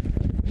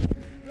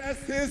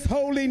bless his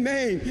holy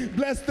name.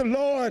 Bless the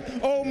Lord,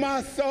 oh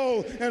my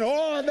soul, and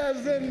all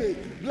that's in me.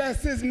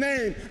 Bless his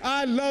name.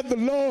 I love the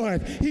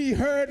Lord. He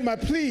heard my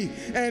plea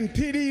and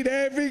pitied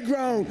every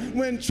groan.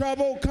 When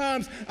trouble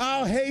comes,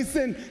 I'll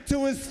hasten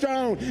to his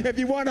throne. If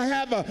you want to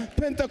have a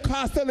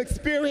Pentecostal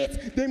experience,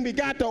 then we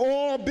got to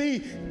all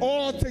be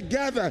all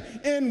together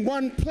in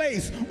one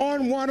place,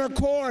 on one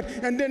accord,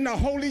 and then the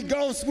Holy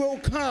Ghost will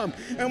come.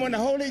 And when the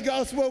Holy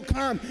Ghost will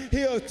come,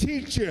 he'll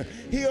teach you.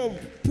 He'll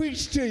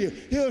preach to you.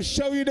 He'll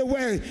show you the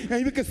way.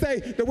 And you can say,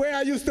 the way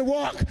I used to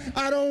walk,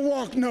 I don't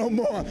walk no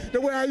more.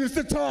 The way I used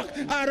to talk,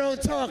 I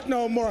don't talk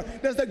no more.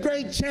 There's a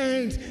great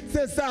change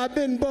since I've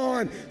been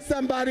born.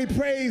 Somebody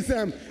praise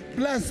him.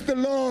 Bless the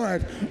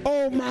Lord,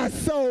 oh my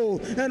soul,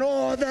 and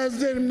all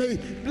that's in me.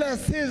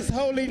 Bless his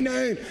holy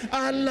name.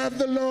 I love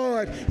the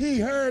Lord. He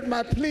heard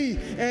my plea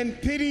and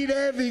pitied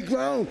every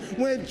groan.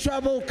 When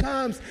trouble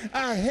comes,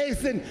 I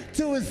hasten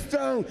to his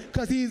throne,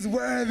 because he's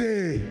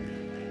worthy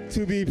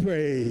to be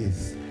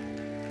praised.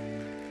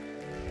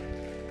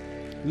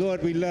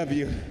 Lord, we love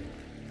you.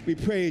 We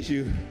praise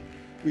you.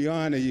 We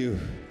honor you.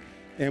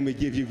 And we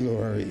give you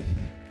glory.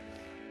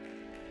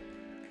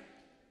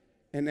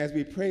 And as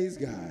we praise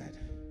God,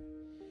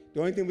 the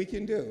only thing we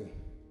can do,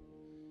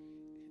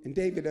 and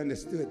David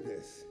understood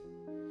this,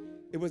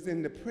 it was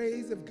in the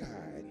praise of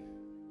God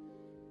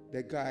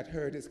that God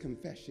heard his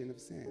confession of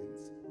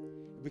sins.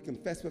 If we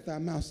confess with our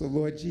mouths the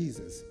Lord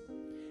Jesus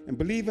and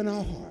believe in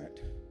our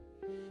heart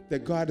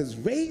that God has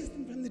raised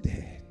him from the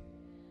dead,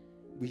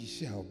 we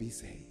shall be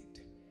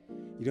saved.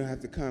 You don't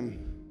have to come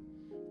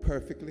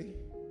perfectly,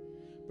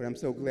 but I'm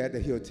so glad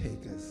that he'll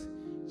take us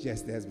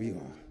just as we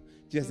are,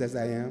 just as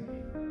I am.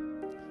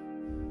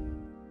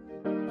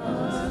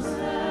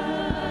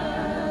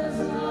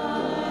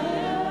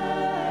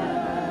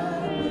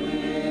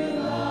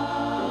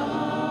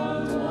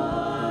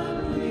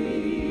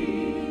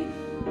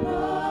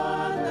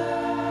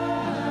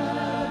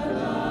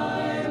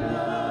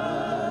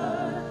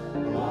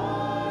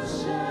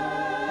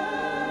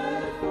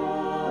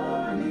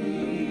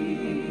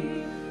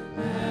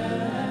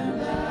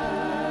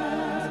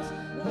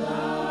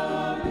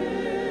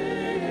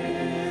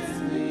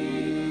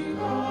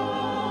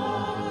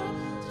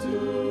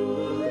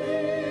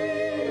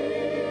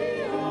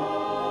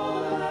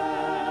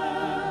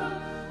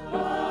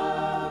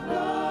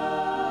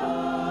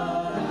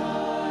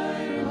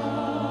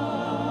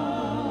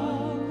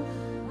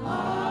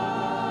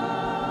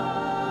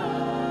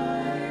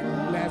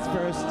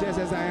 Just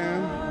as I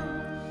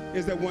am.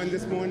 Is there one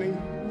this morning?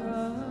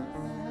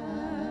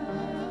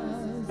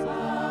 Thy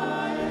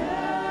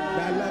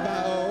love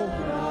I owe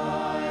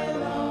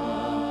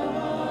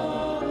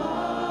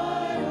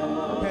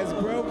has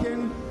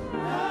broken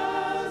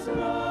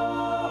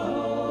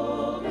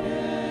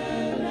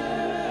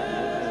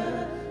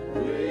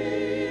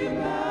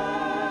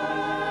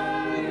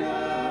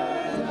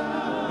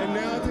and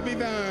now to be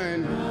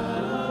thine.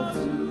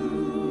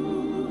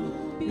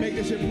 Make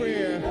this your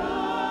prayer.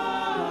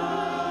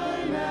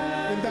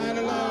 Thine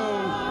alone.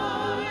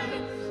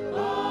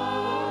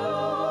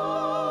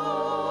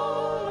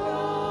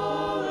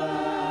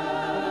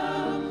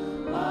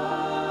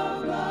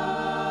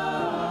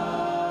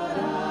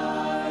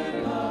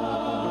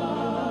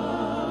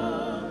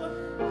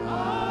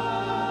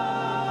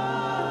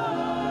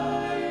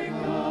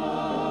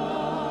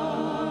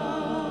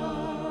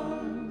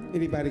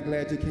 Anybody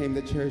glad you came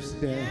to church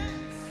today?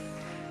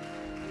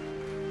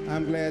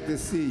 I'm glad to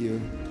see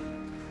you.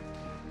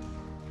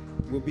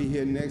 We'll be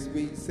here next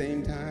week,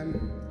 same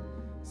time,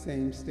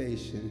 same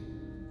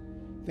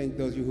station. Thank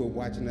those of you who are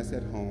watching us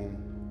at home.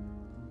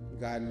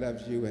 God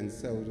loves you, and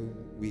so do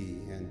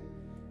we. And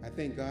I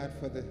thank God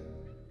for the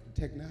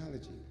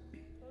technology.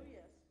 Oh,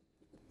 yes.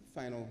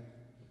 Final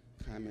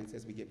comments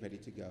as we get ready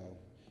to go.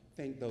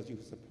 Thank those of you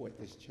who support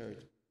this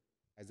church,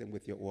 as in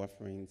with your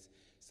offerings.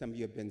 Some of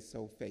you have been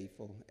so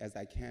faithful. As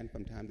I can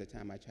from time to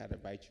time, I try to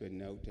write you a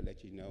note to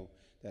let you know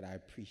that I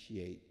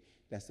appreciate.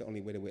 That's the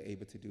only way that we're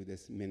able to do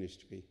this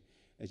ministry.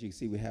 As you can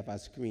see, we have our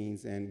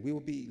screens, and we will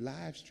be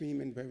live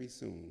streaming very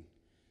soon.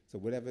 So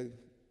whatever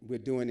we're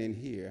doing in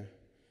here,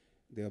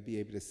 they'll be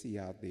able to see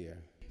out there.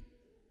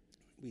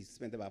 We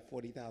spent about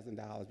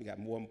 $40,000. We got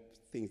more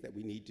things that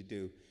we need to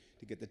do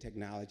to get the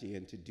technology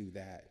in to do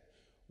that.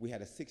 We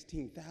had a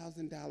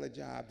 $16,000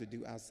 job to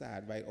do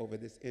outside right over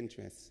this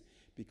entrance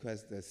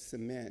because the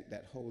cement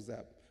that holds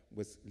up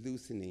was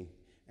loosening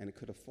and it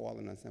could have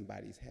fallen on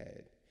somebody's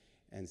head.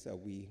 And so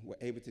we were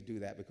able to do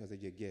that because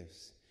of your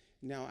gifts.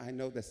 Now I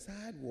know the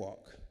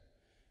sidewalk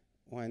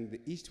on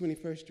the East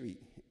 21st Street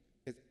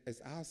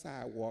is our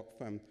sidewalk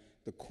from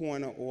the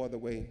corner all the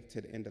way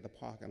to the end of the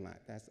parking lot.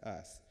 That's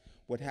us.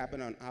 What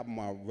happened on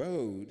Albemarle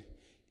Road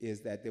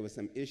is that there were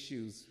some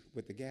issues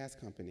with the gas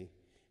company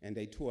and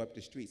they tore up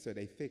the street, so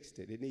they fixed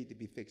it. It needed to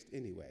be fixed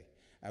anyway.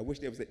 I wish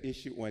there was an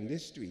issue on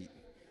this street,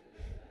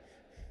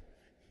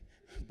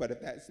 but if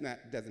that's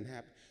not, doesn't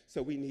happen.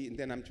 So we need, and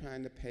then I'm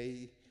trying to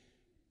pay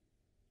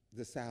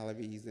the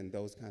salaries and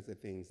those kinds of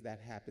things. That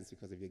happens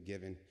because of your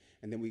giving.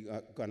 And then we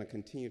are gonna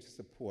continue to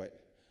support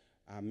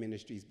our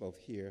ministries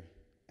both here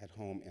at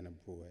home and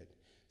abroad.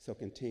 So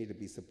continue to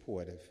be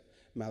supportive.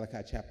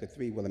 Malachi chapter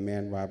 3, will a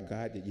man rob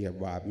God? Yet you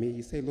have robbed me.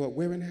 You say, Lord,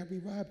 wherein have we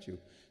robbed you?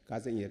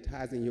 God said, your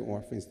tithes and your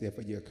offerings,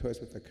 therefore you're cursed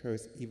with a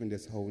curse, even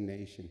this whole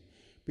nation.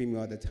 Bring me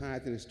all the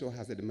tithes in the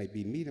storehouse that there may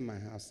be meat in my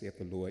house, saith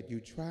the Lord. You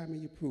try me,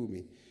 you prove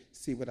me.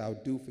 See what I'll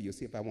do for you.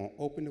 See if I won't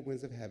open the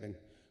windows of heaven,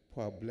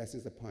 pour out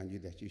blessings upon you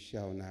that you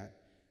shall not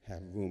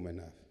have room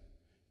enough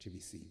to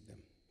receive them.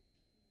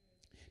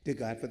 Dear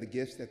God, for the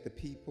gifts that the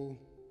people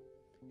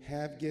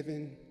have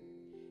given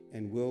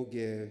and will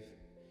give,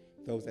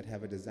 those that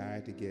have a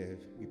desire to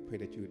give, we pray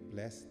that you would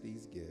bless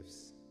these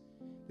gifts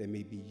that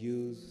may be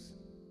used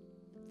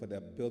for the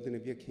building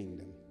of your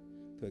kingdom,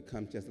 so it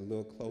comes just a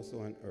little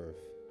closer on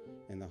earth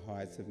in the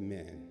hearts of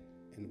men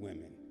and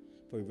women.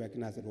 For we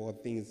recognize that all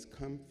things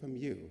come from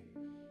you,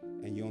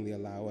 and you only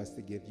allow us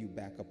to give you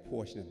back a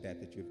portion of that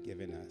that you've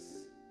given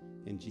us.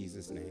 In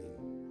Jesus' name,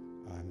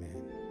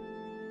 amen.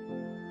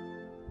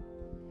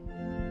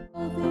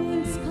 All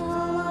things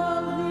come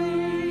of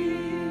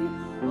thee,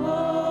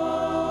 oh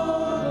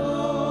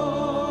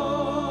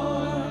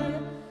Lord,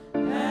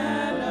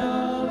 and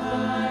of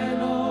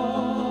thine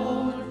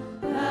own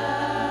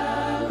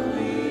have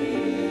we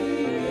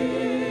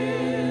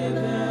given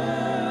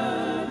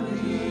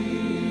thee.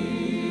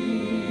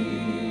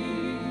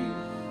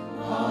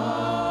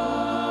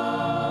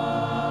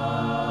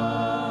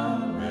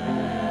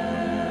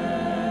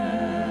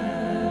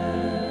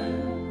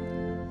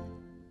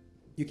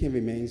 You can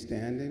remain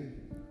standing.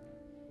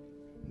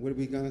 What are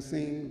we going to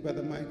sing,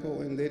 Brother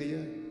Michael and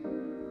Lydia?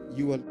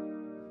 You will.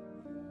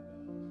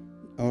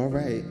 All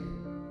right.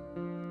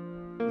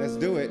 Let's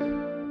do it.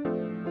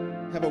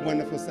 Have a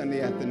wonderful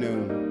Sunday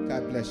afternoon.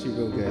 God bless you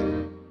real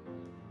good.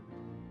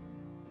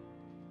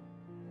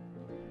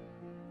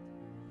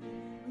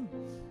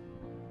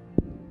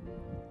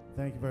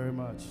 Thank you very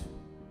much.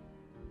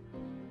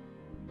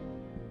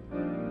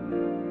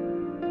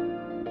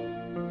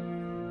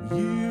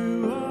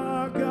 You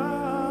are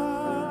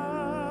God,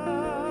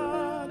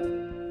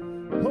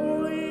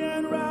 holy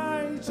and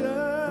righteous.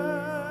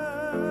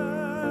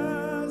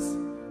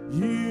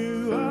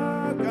 You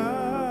are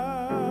God.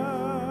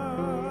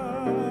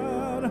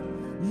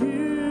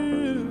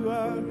 You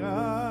are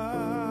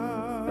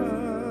God.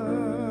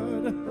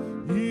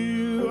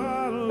 You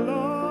are Lord,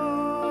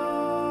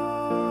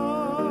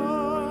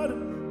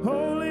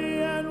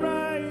 holy and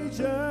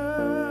righteous.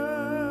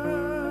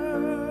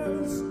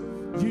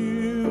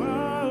 You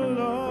are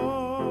Lord.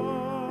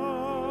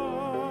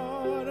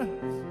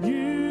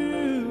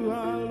 You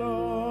are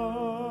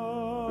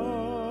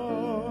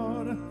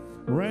Lord,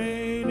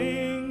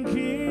 reigning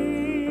King,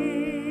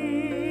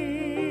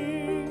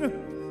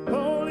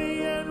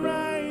 holy and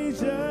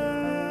righteous,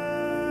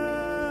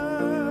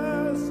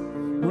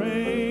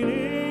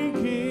 reigning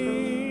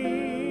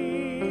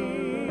King,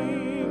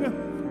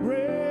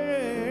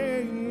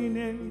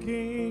 reigning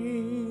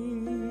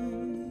King.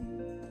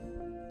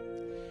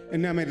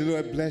 And now may the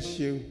Lord bless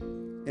you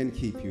and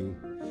keep you.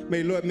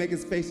 May the Lord make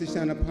his face to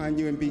shine upon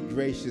you and be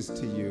gracious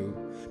to you.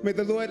 May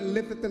the Lord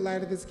lift up the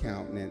light of his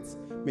countenance.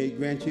 May he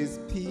grant you his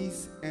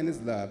peace and his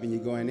love. And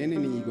you're going in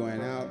and you're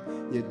going out.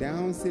 You're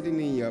down sitting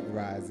and you're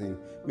uprising.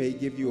 May he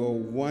give you a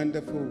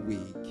wonderful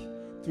week.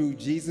 Through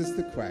Jesus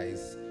the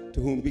Christ,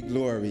 to whom be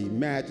glory,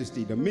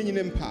 majesty, dominion,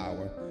 and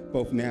power,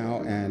 both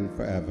now and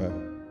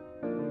forever.